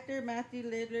actor Matthew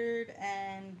Lillard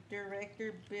and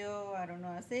director Bill, I don't know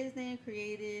how to say his name,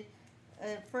 created.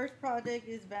 First project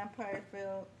is vampire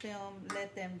film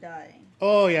Let Them Die.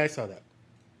 Oh yeah, I saw that.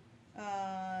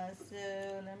 So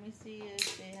let me see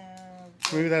if they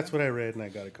have. Maybe that's what I read and I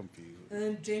got it confused. And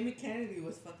then Jamie Kennedy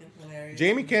was fucking hilarious.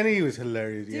 Jamie Kennedy was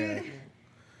hilarious. Yeah. Dude.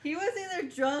 He was either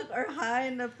drunk or high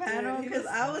in the panel he because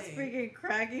was I was funny. freaking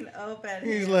cracking up at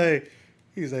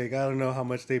He's like, I don't know how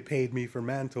much they paid me for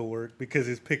mantle work because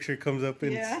his picture comes up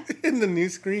in Yeah. in the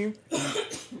news screen.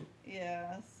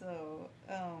 Yeah, so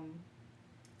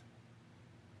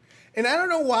And I don't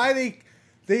know why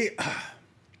they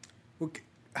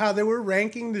how they were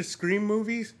ranking the Scream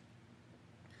movies.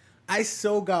 I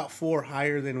so got 4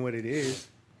 higher than what it is.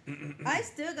 I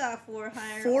still got 4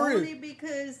 higher 4 only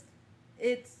because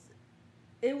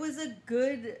it was a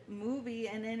good movie,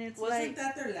 and then it's Wasn't like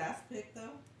that their last pick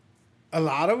though? A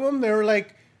lot of them they were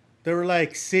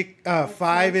like 6,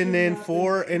 5, and then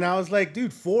 4, and I was like,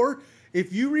 dude, 4.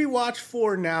 If you rewatch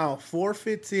 4 now, 4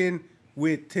 fits in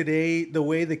with today the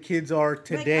way the kids are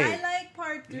today. Like, I like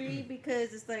part 3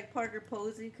 because it's like Parker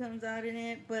Posey comes out in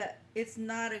it, but it's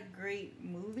not a great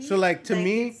movie. So, like, to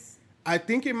me, it's- I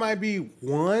think it might be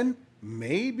 1,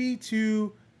 maybe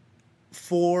 2,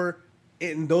 4,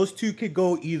 and those 2 could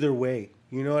go either way.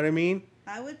 You know what I mean?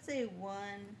 I would say 1.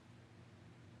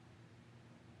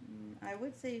 I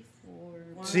would say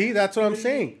 4. See, that's what I'm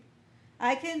saying.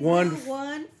 I can One- do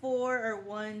 1, 4, or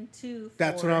 1, 2, 4.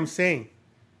 That's what I'm saying.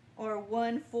 Or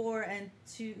 1, 4, and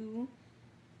 2.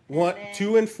 1, then-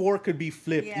 2, and 4 could be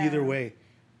flipped Yeah. either way,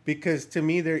 because to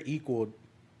me they're equal.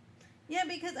 Yeah,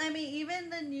 because I mean, even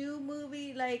the new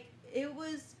movie, like, it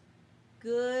was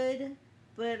good,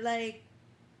 but like,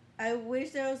 I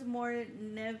wish there was more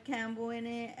Nev Campbell in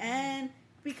it, and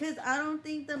because I don't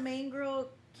think the main girl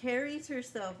carries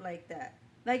herself like that.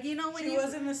 Like, you know, when She you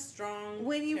wasn't a strong.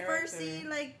 when you character. first see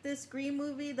like the Scream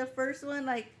movie, the first one,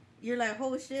 like you're like,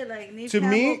 oh shit, like Neve To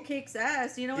Campbell me- kicks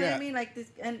ass. You know what Yeah. I mean? Like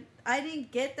this, and I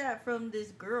didn't get that from this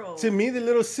girl. To me, the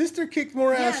little sister kicked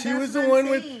more Yeah, ass. She that's was the what I'm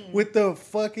one saying. with the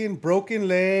fucking broken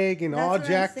leg and That's all what I'm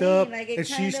jacked saying. up, Like, it and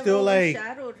kind she's of still like,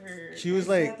 overshadowed her. she was Is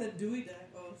like, that the Dewey died?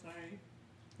 Oh, sorry.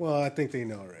 well, I think they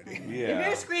know already. If you're Yeah.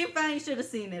 a Scream fan, you should have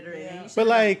seen it already. Yeah. You But should've-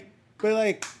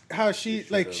 like how she She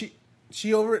like should've.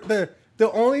 she over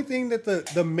the only thing that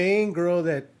the main girl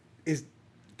that is,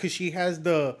 because she has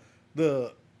the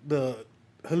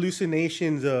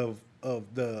hallucinations of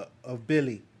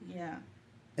Billy, yeah.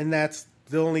 and that's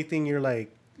the only thing you're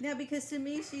like. Yeah, because to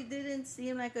me, she didn't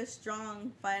seem like a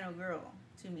strong final girl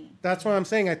to me. That's what I'm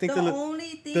saying. I think The the only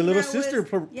thing the little that sister was,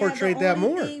 portrayed that the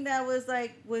more. only thing that was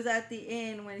like was at the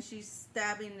end when she's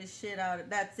stabbing the shit out.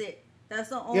 That's it. That's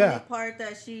the only Yeah. part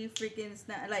that she freaking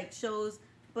like shows.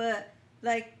 But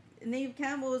like Neve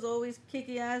Campbell is always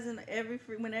kicking ass, and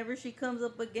whenever she comes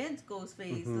up against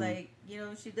Ghostface, Mhm. like, you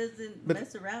know, she doesn't But-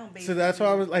 mess around. Basically. So that's why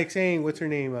I was like saying, what's her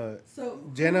name?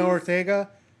 So Jenna who's- Ortega.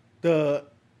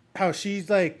 How she's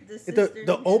like The the sister,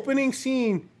 the yeah. opening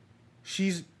scene,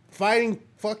 she's fighting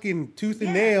fucking tooth and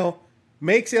Yeah. nail,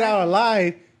 makes it out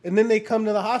alive, and then they come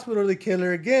to the hospital to kill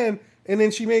her again, and then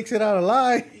she makes it out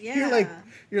alive. Yeah.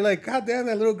 You're like, God damn,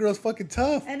 that little girl's fucking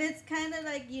tough. And it's kind of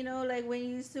like, you know, like when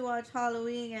you used to watch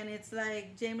Halloween, and it's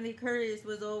like Jamie Lee Curtis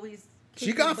was always She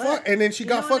kicking got butt. fucked, and then she You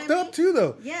got know what fucked I up mean? too,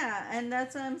 though. Yeah, and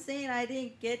that's what I'm saying. I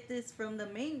didn't get this from the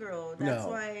main girl. That's No.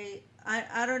 why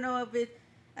I don't know if it.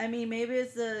 I mean, maybe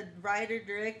it's the writer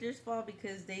director's fault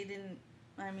because they didn't.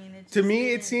 I mean, it To just me, it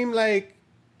didn't- seemed like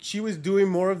she was doing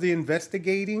more of the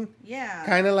investigating, Yeah.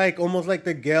 kind of like almost like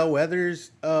the Gail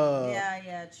Weathers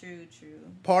Yeah. True.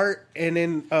 part, and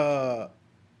then the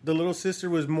little sister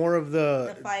was more of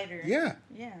The fighter. yeah.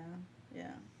 Yeah.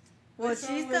 Well, Which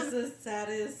she's one was the. the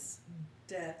saddest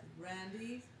death?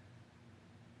 Randy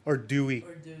Or Dewey.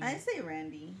 or Dewey? I say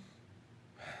Randy.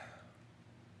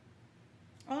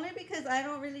 Only because I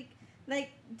don't really like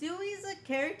Dewey's a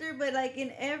character, but like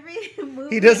in every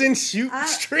movie, He doesn't shoot I-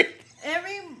 straight.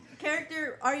 Every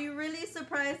character, are you really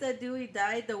surprised that Dewey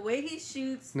died? The way he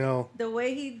shoots, No. the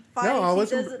way he fights, No, I he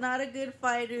wasn't- does not a good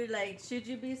fighter. Like, should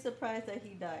you be surprised that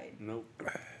he died? Nope.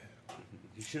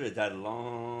 He should have died a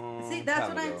long. See, that's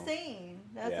time what ago. I'm saying.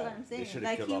 That's Yeah, what I'm they saying. should've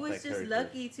Like, killed he off was that just character.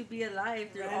 lucky to be alive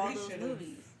through all Randy those should've-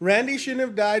 movies. Randy shouldn't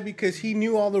have died because he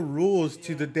knew all the rules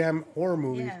to the damn horror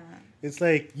movies. Yeah. It's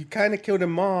like you kind of killed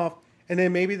him off, and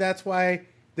then maybe that's why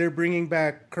they're bringing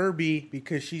back Kirby,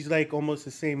 because she's like almost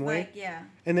the same way. Like, yeah.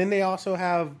 And then they also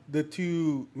have the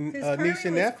two Because niece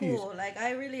and nephews. cool. Like,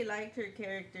 I really liked her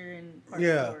character in part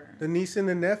Yeah, 4. the niece and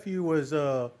the nephew was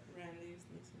Randy's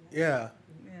missing that. yeah,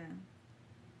 Yeah.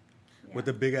 with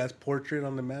the big ass portrait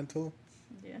on the mantle.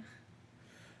 Yeah.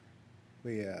 But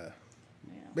yeah.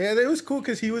 Yeah. Yeah, it was cool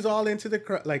because he was all into the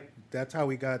crowd. Like, that's how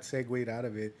we got segued out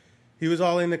of it. He was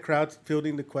all in the crowd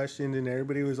fielding the questions, and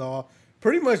everybody was all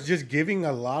pretty much just giving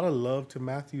a lot of love to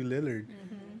Matthew Lillard.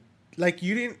 Mm-hmm. Like,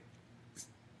 you didn't.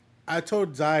 I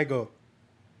told Zai, I go,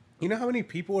 you know how many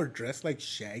people are dressed like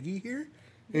Shaggy here?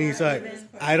 And he's Yeah, like, even-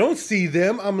 I don't see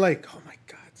them. I'm like, oh my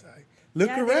God, Zai. Look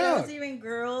Yeah, there around. was even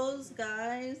girls,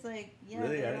 guys, like, yeah,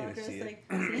 Really? I they're didn't all even dressed see it.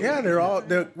 like Yeah, they're all,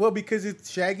 well, because it's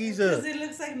Shaggy's Because a. it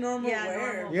looks like normal Yeah,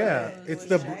 wear. normal Yeah, wear. it's with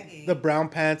the Shaggy. the brown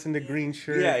pants and the green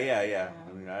shirt. Yeah.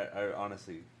 I mean, I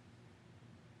honestly.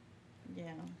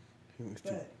 Yeah.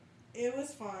 But it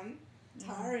was fun.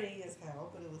 Tiring as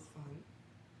hell, but it was fun.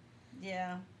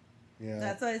 Yeah. Yeah.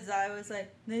 That's why Zai was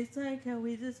like, next time, can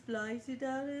we just fly to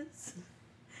Dallas?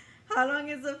 How long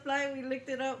is the flight? We looked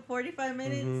it up, 45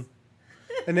 minutes. Mhm.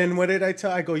 And then what did I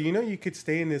tell? I go, you know, you could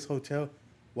stay in this hotel.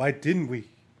 Why didn't we?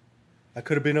 I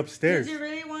could have been upstairs. Did you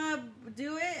really want to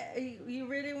do it? You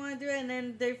really want to do it? And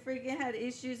then they freaking had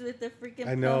issues with the freaking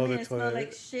I know, plumbing. the It smelled toilet.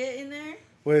 like shit in there.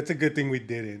 Well, it's a good thing we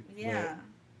didn't. but- Yeah.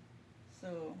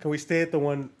 So, Can we stay at the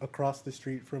one across the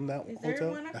street from that is there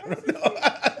hotel? one I across don't the know. street?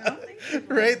 I don't think there's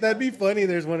one Right? That'd be across the funny.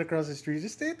 There's one across the street.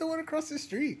 Just stay at the one across the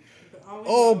street. But all we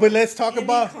Oh, know but is let's talk any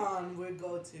about- con would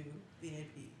go to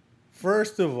VIP.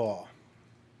 First of all,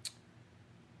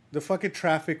 the fucking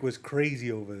traffic was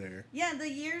crazy over there. Yeah, the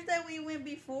years that we went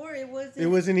before, it wasn't. It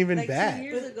wasn't even like bad. 2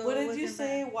 years But ago. what it did you wasn't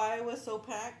say? bad. Why it was so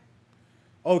packed?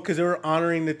 Oh, because they were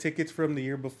honoring the tickets from the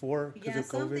year before because Yeah, of COVID.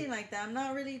 something like that. I'm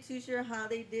not really too sure how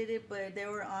they did it, but they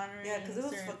were honoring. Yeah, because it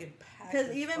was certain- fucking packed. Because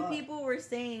as even fuck. people were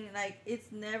saying like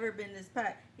it's never been this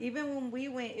packed. Even when we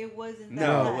went, it wasn't that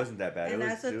No, bad. it wasn't that bad. And It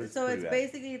that's was, what, it was so pretty it's bad.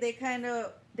 basically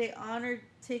they honored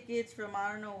tickets from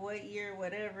I don't know what year,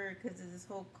 whatever, because of this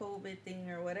whole COVID thing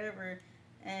or whatever,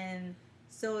 and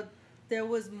so there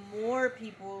was more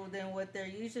people than what there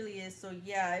usually is. So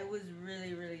yeah, it was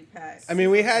really, really packed. I mean,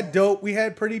 we had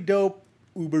pretty dope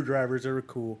Uber drivers that were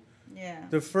cool. Yeah.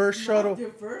 The first shuttle.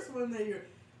 Your first one that you're.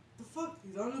 The fuck?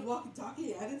 He's on the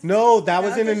walkie-talkie? I didn't see No, that. that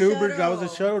was in was an a Uber. That shuttle.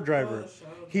 was a shuttle driver. Oh,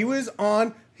 shuttle He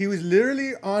driver. was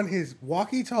literally on his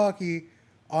walkie-talkie,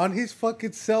 on his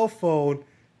fucking cell phone,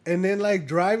 and then like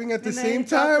driving at the And then same he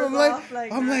dropped time. us I'm like, off,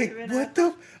 like, not even what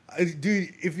the,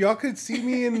 dude? If y'all could see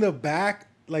me in the back,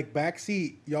 like back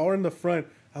seat, y'all were in the front.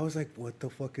 I was like, what the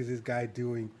fuck is this guy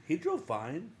doing? He drove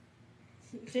fine.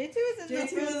 JT was in the JT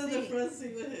was front in the seat. front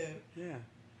seat with him. Yeah.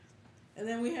 And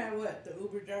then we had what? The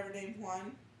Uber driver named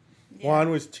Juan. Yeah. Juan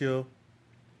was chill,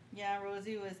 Yeah,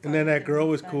 Rosie was. and then talking that to girl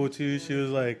him was in cool Spanish. too. She was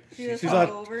like, She was she's all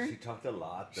all, over. She talked a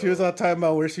lot. she was all talking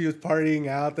about where she was partying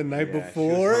out the night Yeah,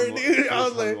 before, dude. I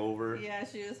was like, over. Yeah,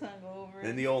 she was hungover.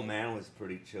 And the old man was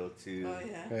pretty chill too. Oh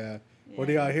yeah. yeah, what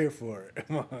are y'all here for?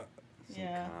 Some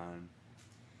Yeah. con.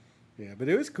 Yeah, but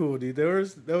it was cool, dude. There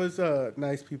was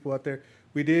nice people out there.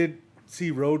 We did see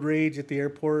road rage at the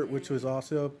airport, which was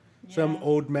awesome. Some Yeah.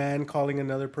 old man calling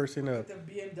another person With the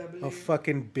BMW. a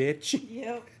fucking bitch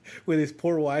Yep. with his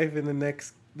poor wife in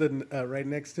the right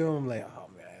next to him. I'm like, oh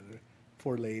man,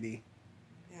 poor lady.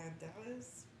 Yeah,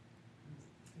 Dallas.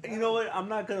 You know what? I'm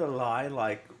not gonna lie.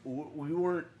 Like we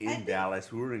weren't I in think-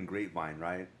 Dallas. We were in Grapevine,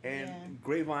 right? And Yeah.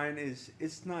 Grapevine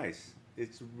it's nice.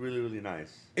 It's really really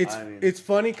nice. It's I mean, it's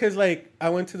funny because like I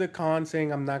went to the con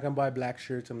saying I'm not gonna buy black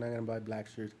shirts. I'm not gonna buy black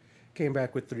shirts. Came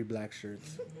back with 3 black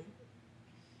shirts.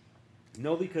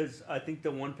 no, because I think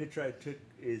the one picture I took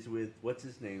is with what's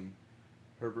his name,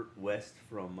 Herbert West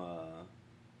from.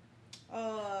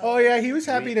 Oh yeah, he was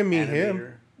happy to meet him.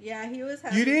 Animator. Yeah, he was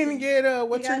happy. You didn't get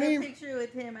what's her He got name? a picture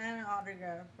with him and an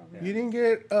autograph from him. You didn't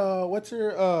get what's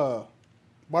her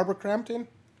Barbara Crampton?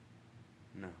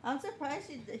 No. I'm surprised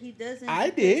he doesn't. I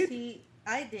because did.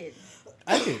 I did.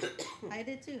 I did. I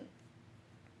did too.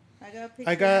 I got a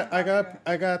picture.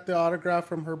 I got the autograph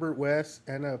from Herbert West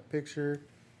and a picture,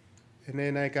 and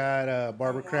then I got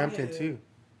Barbara I Crampton wanted it. too.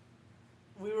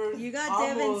 We were. You got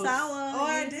Devin Sawa. Oh,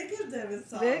 I did get Devin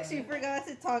Sawa. Look, she forgot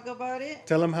to talk about it.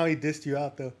 Tell him how he dissed you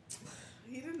out though.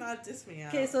 He did not diss me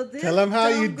out. Okay, so this Tell him how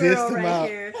dumb you girl dissed him right out.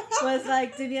 here was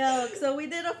like, Danielle. So we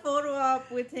did a photo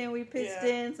op with him. We pitched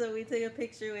Yeah. in, so we took a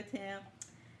picture with him.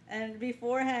 And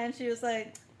beforehand, she was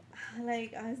like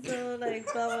I'm so like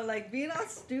blah, blah, like being all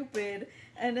stupid.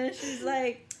 And then she's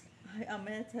like, I'm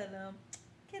gonna tell him,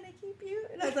 can I keep you?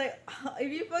 And I was like,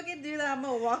 if you fucking do that, I'm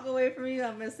gonna walk away from you.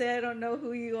 I'm gonna say I don't know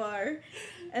who you are.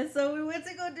 And so we went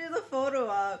to go do the photo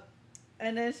op.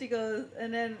 And then she goes,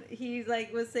 and then he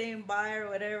like was saying bye or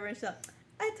whatever, and she's like,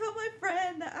 I told my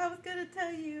friend that I was gonna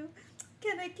tell you,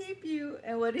 can I keep you?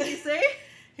 And what did he say?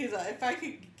 He's like, if I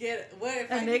could get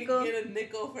nickel? could get a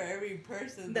nickel for every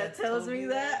person that tells told me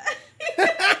that.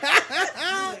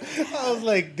 I was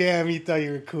like, damn, you thought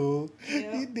you were cool.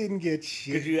 Yeah. You didn't get Could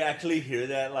shit. you actually hear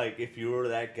that? Like, if you were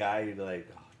that guy, you'd be like,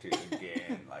 oh, dude,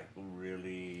 again, like,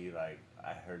 really? Like,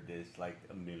 I heard this like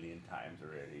a million times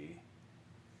already.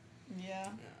 Yeah.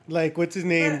 Like, what's his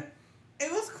name? But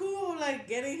it was cool, like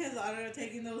getting his honor,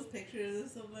 taking those pictures and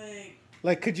stuff.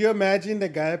 Like, could you imagine the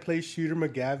guy that plays Shooter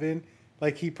McGavin?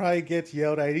 Like, he probably gets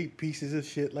yelled, I eat pieces of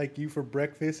shit like you for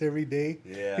breakfast every day.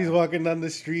 Yeah. He's walking down the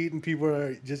street and people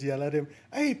are just yelling at him,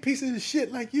 I eat pieces of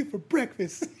shit like you for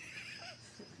breakfast.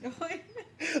 like,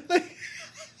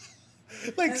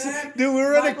 And then dude, we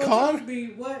were at a Michael con. told me,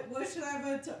 what should I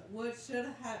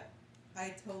have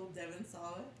I told Devin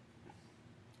Sawa?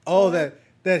 Oh, that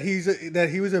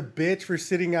he was a bitch for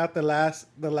sitting out the last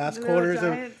Little quarters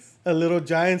Giants. of a Little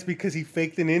Giants because he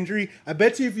faked an injury. I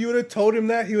bet you if you would have told him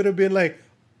that, he would have been like,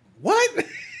 "What?"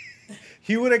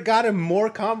 He would have gotten more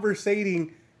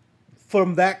conversating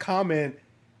from that comment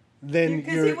than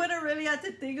Because he would have really had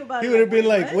to think about He it. would have been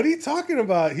wait, like, "What are you talking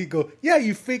about?" He'd go, "Yeah,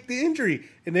 you faked the injury."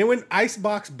 And then when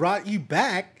Icebox brought you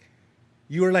back,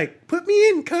 you were like, "Put me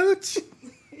in, coach."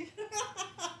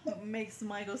 Makes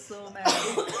Michael so mad.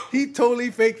 He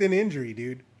totally faked an injury,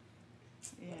 dude.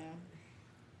 Yeah.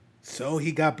 So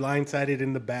he got blindsided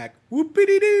in the back.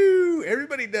 Whoopity doo!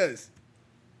 Everybody does.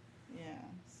 Yeah.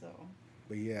 So.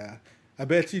 But yeah, I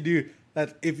bet you do.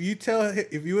 That if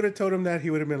you would have told him that, he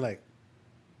would have been like,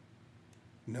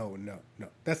 "No,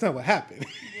 that's not what happened."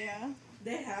 Yeah.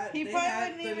 they He probably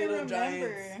had wouldn't the even Little remember.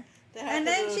 Giants. They had And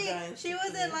the then Little Giants she was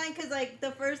picture. in line because like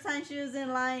the first time she was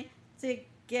in line to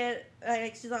get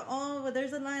like she's like, oh, but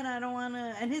there's a line I don't want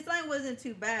to, and his line wasn't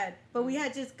too bad, but we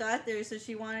had just got there, so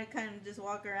she wanted to kind of just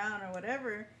walk around or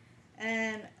whatever,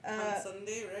 and on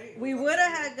Sunday, right? we would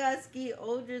have had got Ski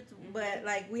Aldrich, but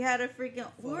like we had a freaking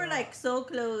we were like so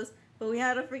close, But we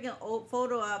had a freaking old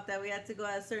photo op that we had to go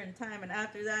at a certain time, and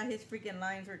after that, his freaking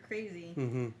lines were crazy.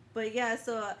 Mm-hmm. But yeah,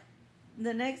 so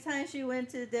the next time she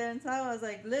went to downtown, I was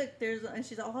like, look, and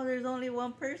she's like, oh, there's only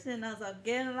one person. I was like,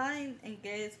 get in line and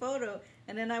get his photo.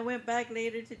 And then I went back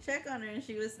later to check on her, and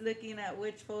she was looking at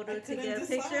which photo to get a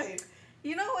picture.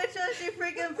 You know which one she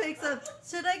freaking picks up?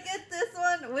 Should I get this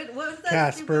one? What was that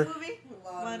Casper. stupid movie?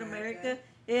 Law America.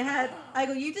 It had, I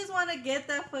go, you just want to get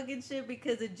that fucking shit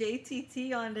because of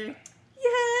JTT on there.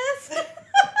 Yes.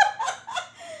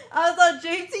 I was like,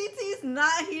 JTT's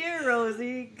not here,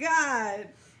 Rosie. God.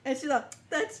 And she's like,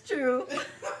 that's true.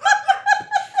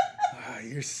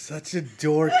 You're such a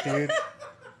dork, dude.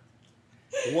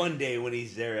 One day when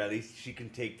he's there, at least she can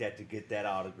take that to get that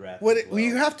autograph. What? as well.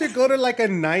 You have to go to like a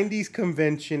 '90s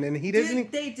convention, and he doesn't.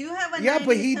 Dude, they do have a Yeah, 90s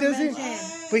but he doesn't.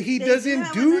 convention. But he They doesn't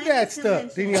have do a that 90s stuff,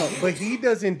 convention. Danielle. But he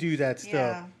doesn't do that stuff.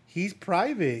 Yeah. He's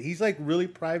private. He's like really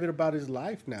private about his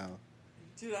life now.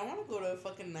 Dude, I want to go to a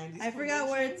fucking 90s I forgot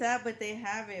where convention. it's at, but they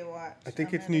have it. Watch. I think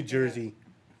I'm it's gonna New look it up. Jersey.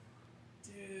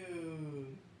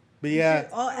 Dude. But yeah.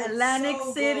 Oh, Atlantic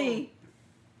so City.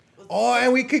 Oh,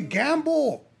 and we could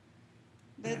gamble.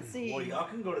 Let's see. Well, y'all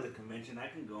can go to the convention. I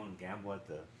can go and gamble at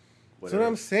the. That's what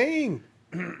I'm saying.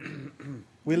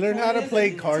 We learned how to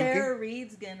play card Tara games.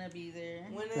 Reid's gonna be there.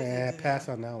 When is Yeah, it? pass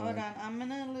on that Hold one. on, I'm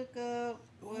gonna look up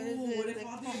what is Ooh, it? what if the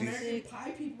all the classic- American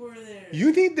Pie people were there?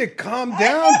 You need to calm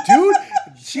down, dude.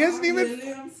 She hasn't Sean even.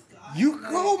 William Scott, You.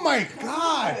 like, Oh my come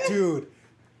god, on. dude.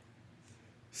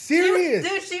 She would- Serious.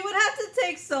 Dude, she would have to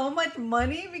take so much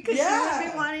money because she Yeah.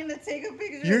 would be wanting to take a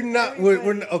picture. You're of not. We're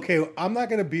everybody. okay. I'm not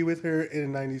gonna be with her in a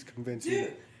 '90s convention.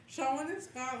 Dude, Sean William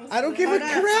Scott was I don't give a Hold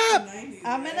on. crap.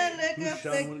 I'm gonna look Who's up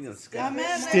Sean the. William Scott? I'm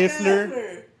gonna look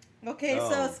Stifler. up- Okay, Oh.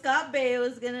 so Scott Baio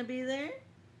is gonna be there.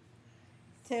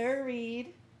 Tara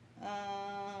Reid.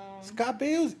 Scott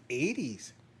Bale's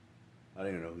 '80s. I don't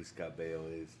even know who Scott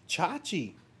Baio is.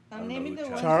 Chachi. I I'm don't know naming who the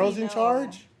Charles- ones Charles we in know.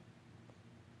 charge.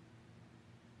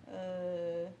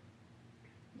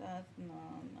 That's no.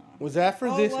 Was that for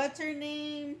Oh, this? what's her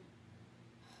name?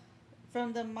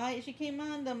 From the Mighty, she came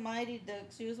on the Mighty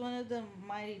Ducks. She was one of the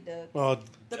Mighty Ducks. Oh,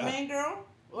 The main girl?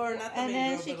 Or not the And main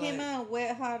then girl, she but came like, out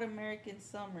Wet Hot American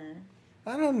Summer.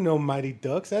 I don't know Mighty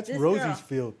Ducks. That's This Rosie's girl.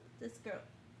 field. This girl.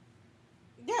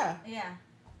 Yeah. Yeah.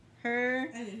 Her.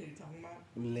 I know who you're talking about.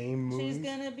 Lame movies. She's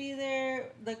gonna be there.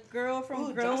 The girl from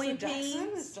Ooh, Growing Joshua Jackson?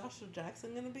 Pains. Is Joshua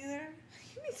Jackson gonna be there?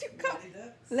 You need to come. Mighty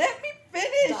Ducks. Let me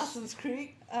finish. Dawson's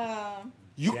Creek.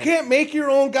 You Yeah. can't make your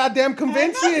own goddamn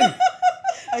convention.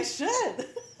 I should.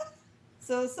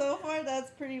 So far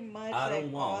that's pretty much I don't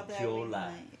like want all that your we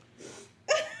life.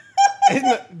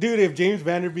 might. Dude, if James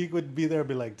Vanderbeek would be there, I'd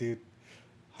be like, dude,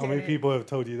 how many Dude. people have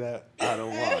told you that? I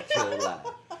don't want your life.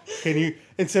 Can you,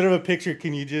 instead of a picture,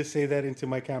 can you just say that into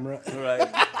my camera? Right?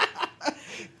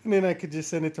 And then I could just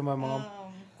send it to my mom.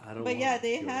 I don't But yeah, want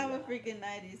they your have a life. freaking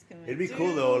 90s convention. It'd be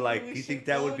cool though. Dude, Like, we do you should think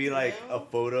that go would be to like them. a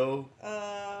photo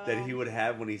that he would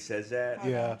have when he says that?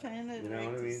 Hold on, Yeah. I'm trying to You know what I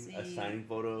look to mean? A see. signing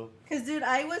photo. Cause dude,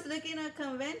 I was looking at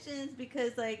conventions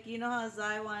because like you know how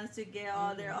Zai wants to get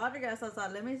all their autographs. I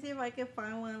thought, let me see if I can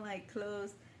find one like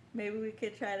close. Maybe we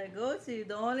could try to go to.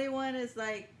 The only one is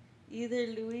like either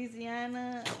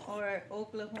Louisiana or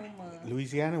Oklahoma.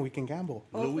 Louisiana, we can gamble.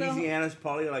 Oklahoma- Louisiana's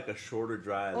probably like a shorter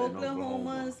drive than Oklahoma.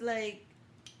 Oklahoma's like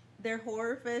their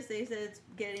horror fest. They said it's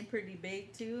getting pretty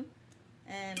big too,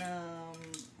 and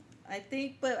I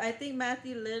think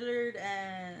Matthew Lillard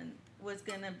and was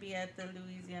gonna be at the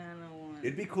Louisiana one.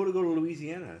 It'd be cool to go to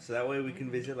Louisiana, so that way we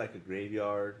can visit like a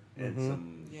graveyard and Mhm.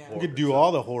 some. Yeah. We horror could do stuff.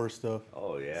 all the horror stuff.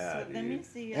 Oh yeah, So let me dude.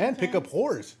 see. And pick up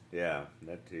whores. Yeah,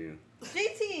 that too.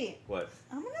 JT, What?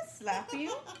 I'm gonna slap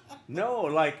you. No,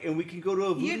 like, and we can go to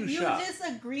a You voodoo shop. just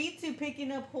agreed to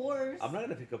picking up whores. I'm not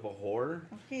gonna pick up a whore.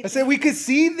 Okay, I said we could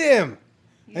see them.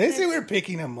 you I didn't say said- we were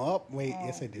picking them up. Wait, Oh.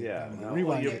 yes I did. Yeah, Hold on, no,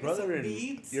 rewind your it. brother and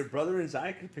beads? your brother and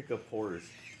Zai could pick up whores.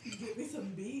 Give me some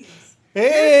beads.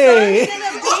 Hey! Your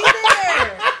son's gonna be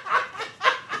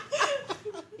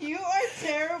there. You are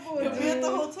terrible, He'll be at the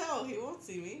dude. hotel. He won't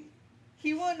see me.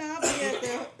 He will not be at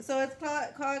the. So it's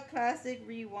called Classic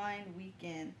Rewind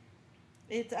Weekend.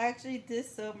 It's actually this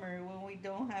summer when we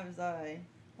don't have Zai.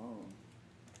 Oh.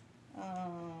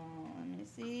 Let me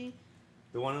see.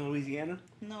 The one in Louisiana?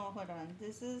 No, hold on.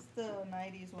 This is the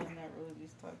 90s one that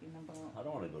Rosie's talking about. I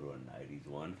don't want to go to a '90s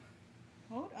one.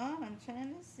 Hold on, I'm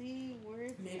trying to see where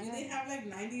it's Maybe at. they have like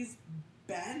 90s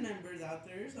band members out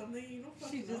there or something. You don't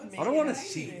fucking She just know. made I don't want to Yeah,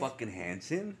 see fucking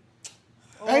Hanson.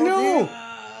 I know.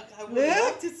 I would Look,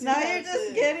 love to see now that you're just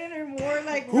shit. getting her more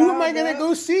like. Who am I riled gonna up.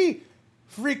 go see?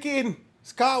 Freaking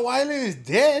Scott Weiland is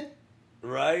dead.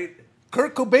 Right?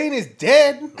 Kurt Cobain is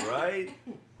dead. Right?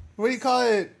 What do you call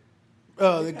it?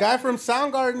 The guy from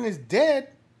Soundgarden is dead.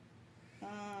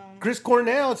 Chris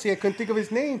Cornell. See, I couldn't think of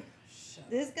his name.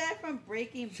 This guy from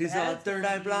Breaking Bad. She's on third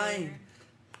eye blind.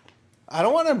 I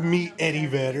don't want to meet Eddie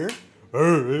Vedder.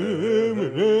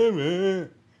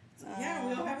 Yeah,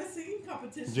 we'll have a singing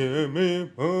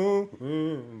competition.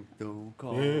 Don't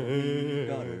call me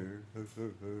daughter.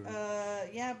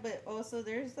 Yeah, but also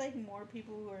there's like more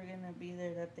people who are gonna be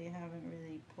there that they haven't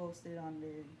really posted on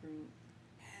their group.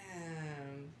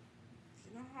 Man,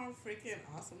 you know how freaking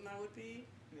awesome that would be?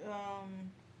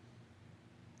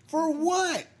 For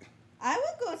what? I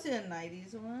would go to a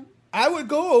 90s one. I would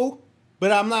go,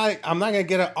 but I'm not gonna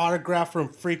get an autograph from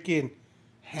freaking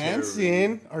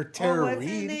Hanson or Tara What's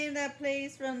his Reid. name that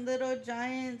plays from Little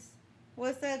Giants?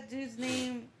 What's that dude's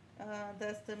name?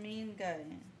 That's the mean guy.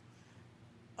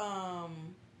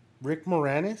 Rick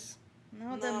Moranis.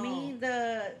 No, No.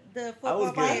 the I football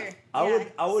would player.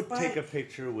 I would Spike. take a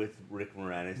picture with Rick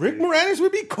Moranis. Rick dude. Moranis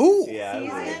would be cool. Yeah, I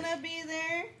He's would. gonna be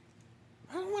there.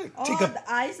 I don't want to Oh, take a. the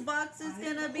Icebox is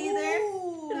gonna be there.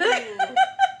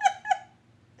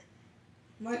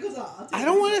 Michael's all. I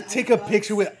don't want to take a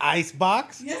picture with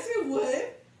Icebox. Yes, you would.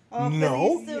 Oh,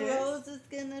 No. Felisa Yes. Rose is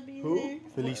gonna be Who? there.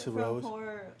 Felisa From Rose.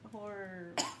 Horror.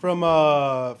 From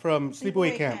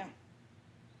Sleepaway Camp.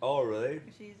 Oh, really?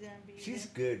 She's gonna be. She's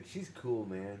there. good. She's cool,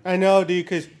 man. I know, dude,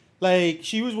 because like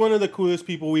she was one of the coolest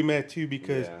people we met too.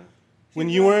 Because Yeah. when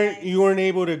She's you real weren't nice.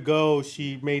 able to go,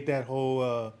 she made that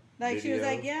whole. Like she was video.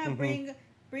 like, yeah, Mhm.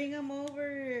 bring him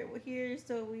over here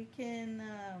so we can,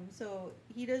 so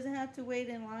he doesn't have to wait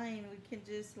in line. We can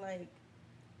just like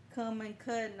come and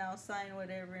cut, and I'll sign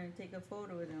whatever and take a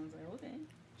photo with him. I was like, okay.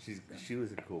 She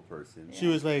was a cool person. She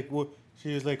was like,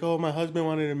 oh, my husband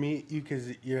wanted to meet you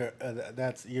because you're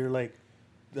like,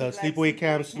 He likes Sleepaway Sleepaway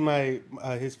Camp's Camp.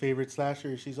 my his favorite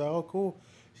slasher. She's like, oh, cool.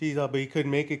 She's but he couldn't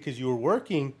make it because you were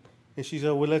working, and she's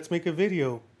like, well, let's make a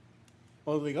video. I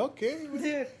was like, okay.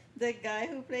 Dude, the guy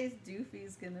who plays Doofy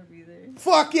is gonna be there.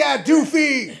 Fuck yeah,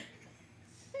 Doofy!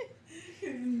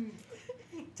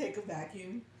 Take a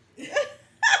vacuum.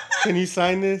 Can you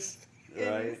sign this? Can you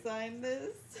Right. sign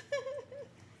this?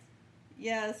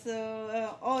 Yeah.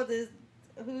 So, this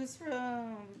who's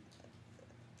from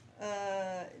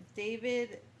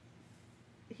David?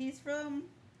 He's from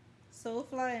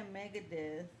Soulfly and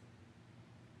Megadeth.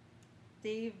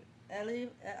 Dave Ellie.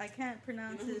 I can't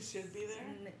pronounce You know who his should be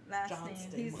there? last John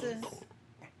name. Stamos.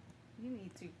 You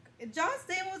need to. John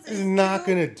Stamos He's is not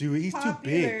too gonna do it. He's too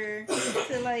big. popular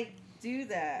to like do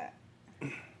that.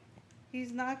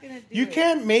 He's not gonna do You it.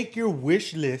 can't make your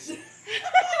wish list.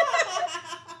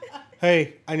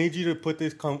 Hey, I need you to put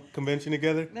this convention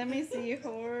together. Let me see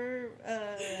horror.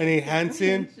 I need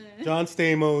Hanson, convention. John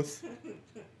Stamos,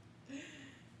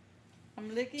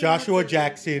 I'm looking. Joshua at the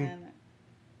Jackson. Louisiana.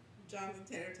 Jonathan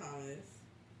Taylor Thomas.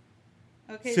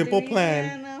 Okay, Simple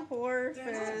Plan. Louisiana Horror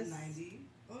They're not Fest. 90.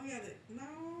 Oh, yeah. No.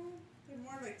 They're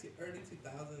more like early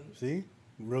 2000s. See,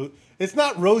 it's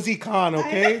not Rosie Khan,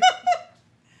 okay?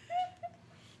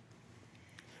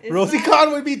 It's Rosie not-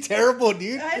 Khan would be terrible,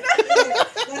 dude. I know.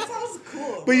 That sounds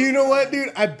cool. But you know what, dude?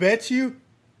 I bet you,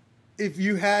 if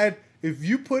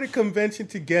you put a convention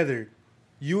together,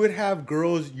 you would have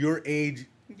girls your age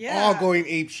Yeah. all going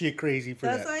ape shit crazy for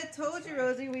That's that. why I told you,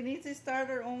 Rosie. We need to start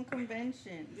our own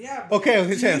convention. Yeah. But Okay, do you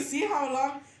listen. see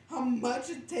how much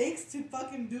it takes to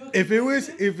fucking do a If it was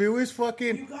you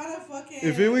fucking, gotta fucking.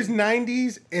 if it was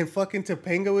 90s and fucking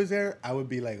Topanga was there, I would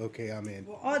be like, okay, I'm in.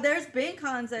 Oh, there's been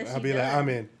cons that I'd be like, I'm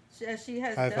in. She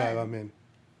has High done. five, I'm in.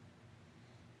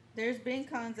 There's been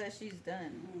cons that she's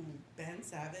done. Ooh, Ben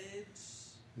Savage.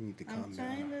 You need to I'm calm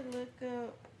trying down. to look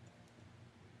up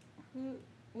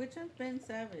which one's Ben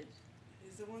Savage?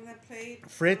 He's the one that played.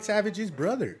 Fred Savage's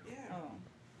brother. Yeah. Oh,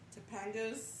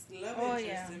 Topanga's love Oh, interest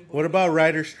yeah. in both. What about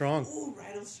Ryder Strong? Ooh,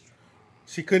 Ryder Strong.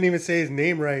 She couldn't even say his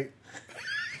name right.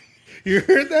 You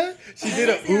heard that? She did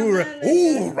a Let me see, I'm ooh, gonna look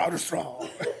ooh, Ryder Strong.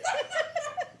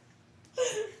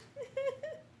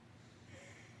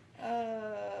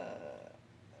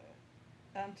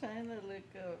 I'm trying to look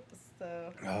up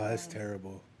stuff. Oh, that's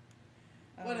terrible.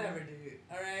 Whatever, dude.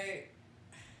 All right.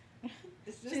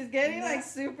 It's just She's getting like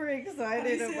nes- super How do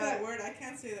excited you say that about word? I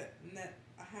can't say that.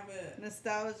 I have a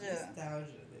nostalgia. nostalgia.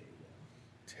 There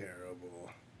you Terrible.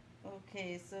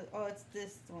 Okay, so it's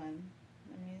this one.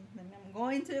 I'm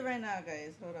going to it right now,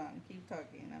 guys. Hold on, keep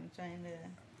talking. I'm trying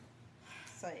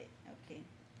to cite. Okay.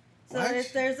 So What?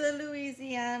 there's a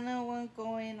Louisiana one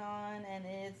going on, and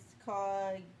it's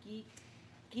called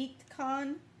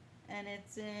GeekCon, and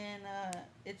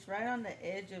it's right on the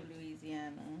edge of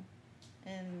Louisiana,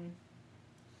 and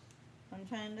I'm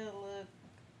trying to look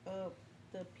up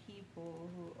the people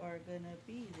who are gonna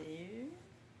be there.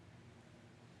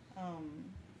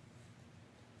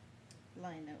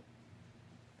 lineup.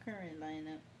 Current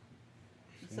lineup.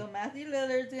 So Matthew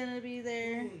Lillard's gonna be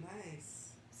there. Ooh,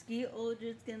 nice. Skeet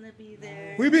Ulrich's gonna be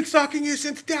there. We've been stalking you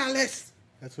since Dallas.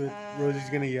 That's what Rosie's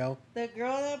gonna yell. The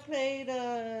girl that played,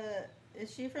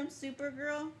 is she from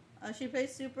Supergirl? She played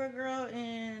Supergirl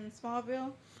in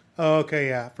Smallville. Oh, okay,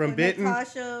 yeah. From Or Benton.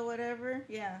 Natasha, whatever.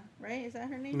 Yeah, right? Is that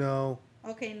her name? No.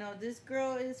 Okay, no. This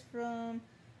girl is from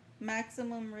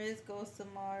Maximum Risk, Ghost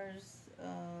of Mars,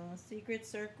 Secret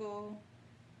Circle.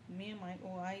 Me and Mike.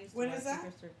 Oh, I used to When watch is that?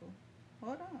 Secret Circle.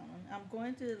 Hold on, I'm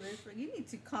going to the list. You need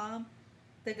to calm.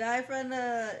 The guy from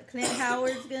the Clint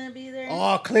Howard's gonna be there.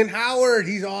 Oh, Clint Howard.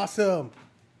 He's awesome.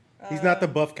 He's not the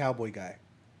buff cowboy guy.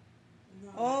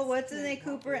 No, Oh, that's what's his Clint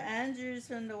name? Cooper Howard. Andrews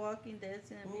from The Walking Dead's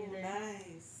gonna be Ooh, there.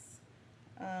 nice.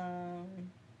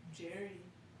 Jerry.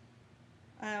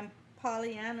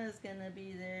 Pollyanna's gonna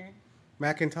be there.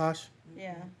 Macintosh.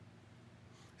 Yeah.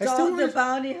 I still Dog the wanna-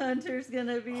 Bounty Hunter's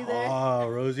gonna be there. Oh,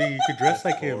 Rosie, you could dress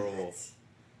like him. Horrible.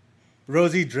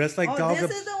 Rosie, dress like Dog this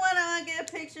the... is the one I want to get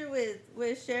a picture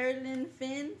with Sheridan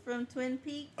Finn from Twin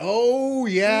Peaks. Oh,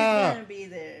 She's yeah. gonna be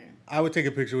there. I would take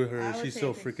a picture with I her. would She's take so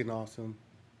a picture. freaking awesome.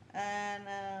 And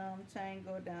try and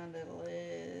go down the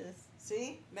list.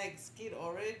 See, like Skeet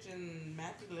Ulrich and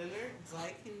Matthew Lillard,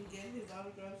 Zai can get his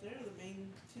autographs there. The main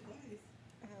two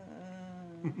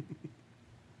guys.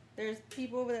 There's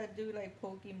people that do like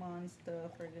Pokemon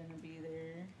stuff are gonna be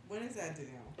there. When is that,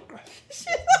 Danielle?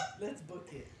 Let's book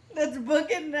it. Let's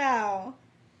book it now.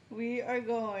 We are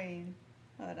going.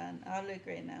 Hold on, I'll look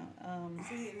right now.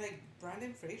 See, like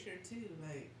Brandon Fraser too.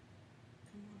 Like,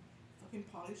 come on, fucking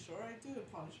Pauly Shore. I do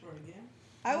a Pauly Shore again.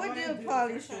 I know would I do a didn't do it the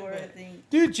Pauly first time, Shore, I but- think.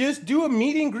 Dude, just do a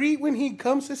meet and greet when he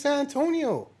comes to San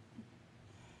Antonio.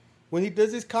 When he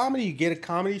does his comedy, you get a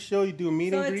comedy show, you do a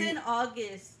meet So and it's greet. in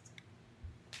August.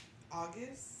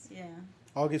 August. Yeah.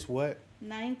 August what?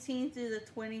 19th to the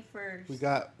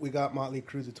 21st. We got Motley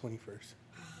Crue the 21st.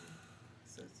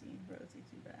 So see, Rosie,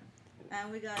 too bad.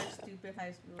 And we got a stupid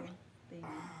high school thing.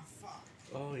 Ah, fuck.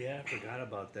 Oh yeah, I forgot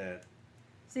about that.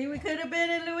 See, we could have been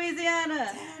in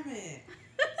Louisiana. Damn it.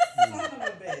 Son of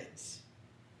a bitch.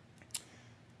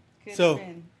 Could So, have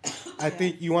been. I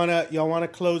think y'all wanna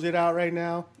close it out right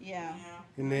now, Yeah.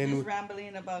 and We're then just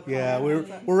rambling about. yeah,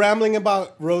 Colorado. we're rambling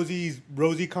about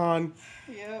RosieCon.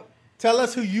 Yep. Tell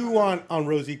us who you want on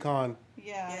RosieCon,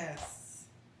 Yeah. Yes.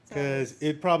 because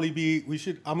it'd probably be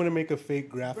I'm gonna make a fake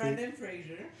graphic. Brandon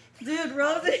Fraser. Dude,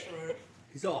 Rosie. Sure.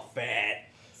 He's all fat.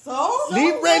 So?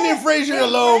 Leave Brendan Fraser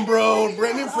alone, bro.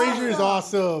 Brendan Fraser is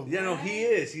awesome. Yeah, no, he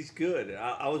is. He's good.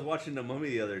 I was watching The Mummy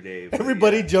the other day. but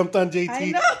Everybody yeah. jumped on I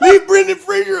JT. know. Leave Brendan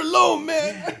Fraser alone,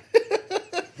 man.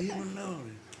 Leave him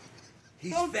alone.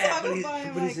 He's Don't fat, talk but he's, about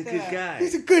him but he's like a good that. guy.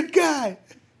 He's a good guy.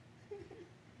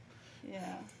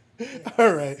 Yeah.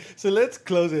 All right, so let's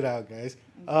close it out, guys.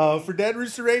 For Dead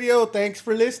Rooster Radio, thanks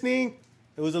for listening.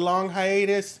 It was a long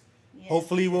hiatus. Yes.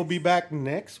 Hopefully, we'll be back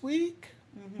next week,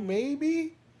 Mm-hmm.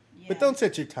 maybe. But Yeah. don't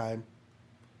set your time.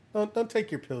 Don't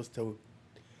take your pills till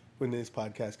when this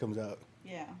podcast comes out.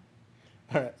 Yeah.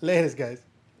 All right, latest, guys.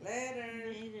 Later.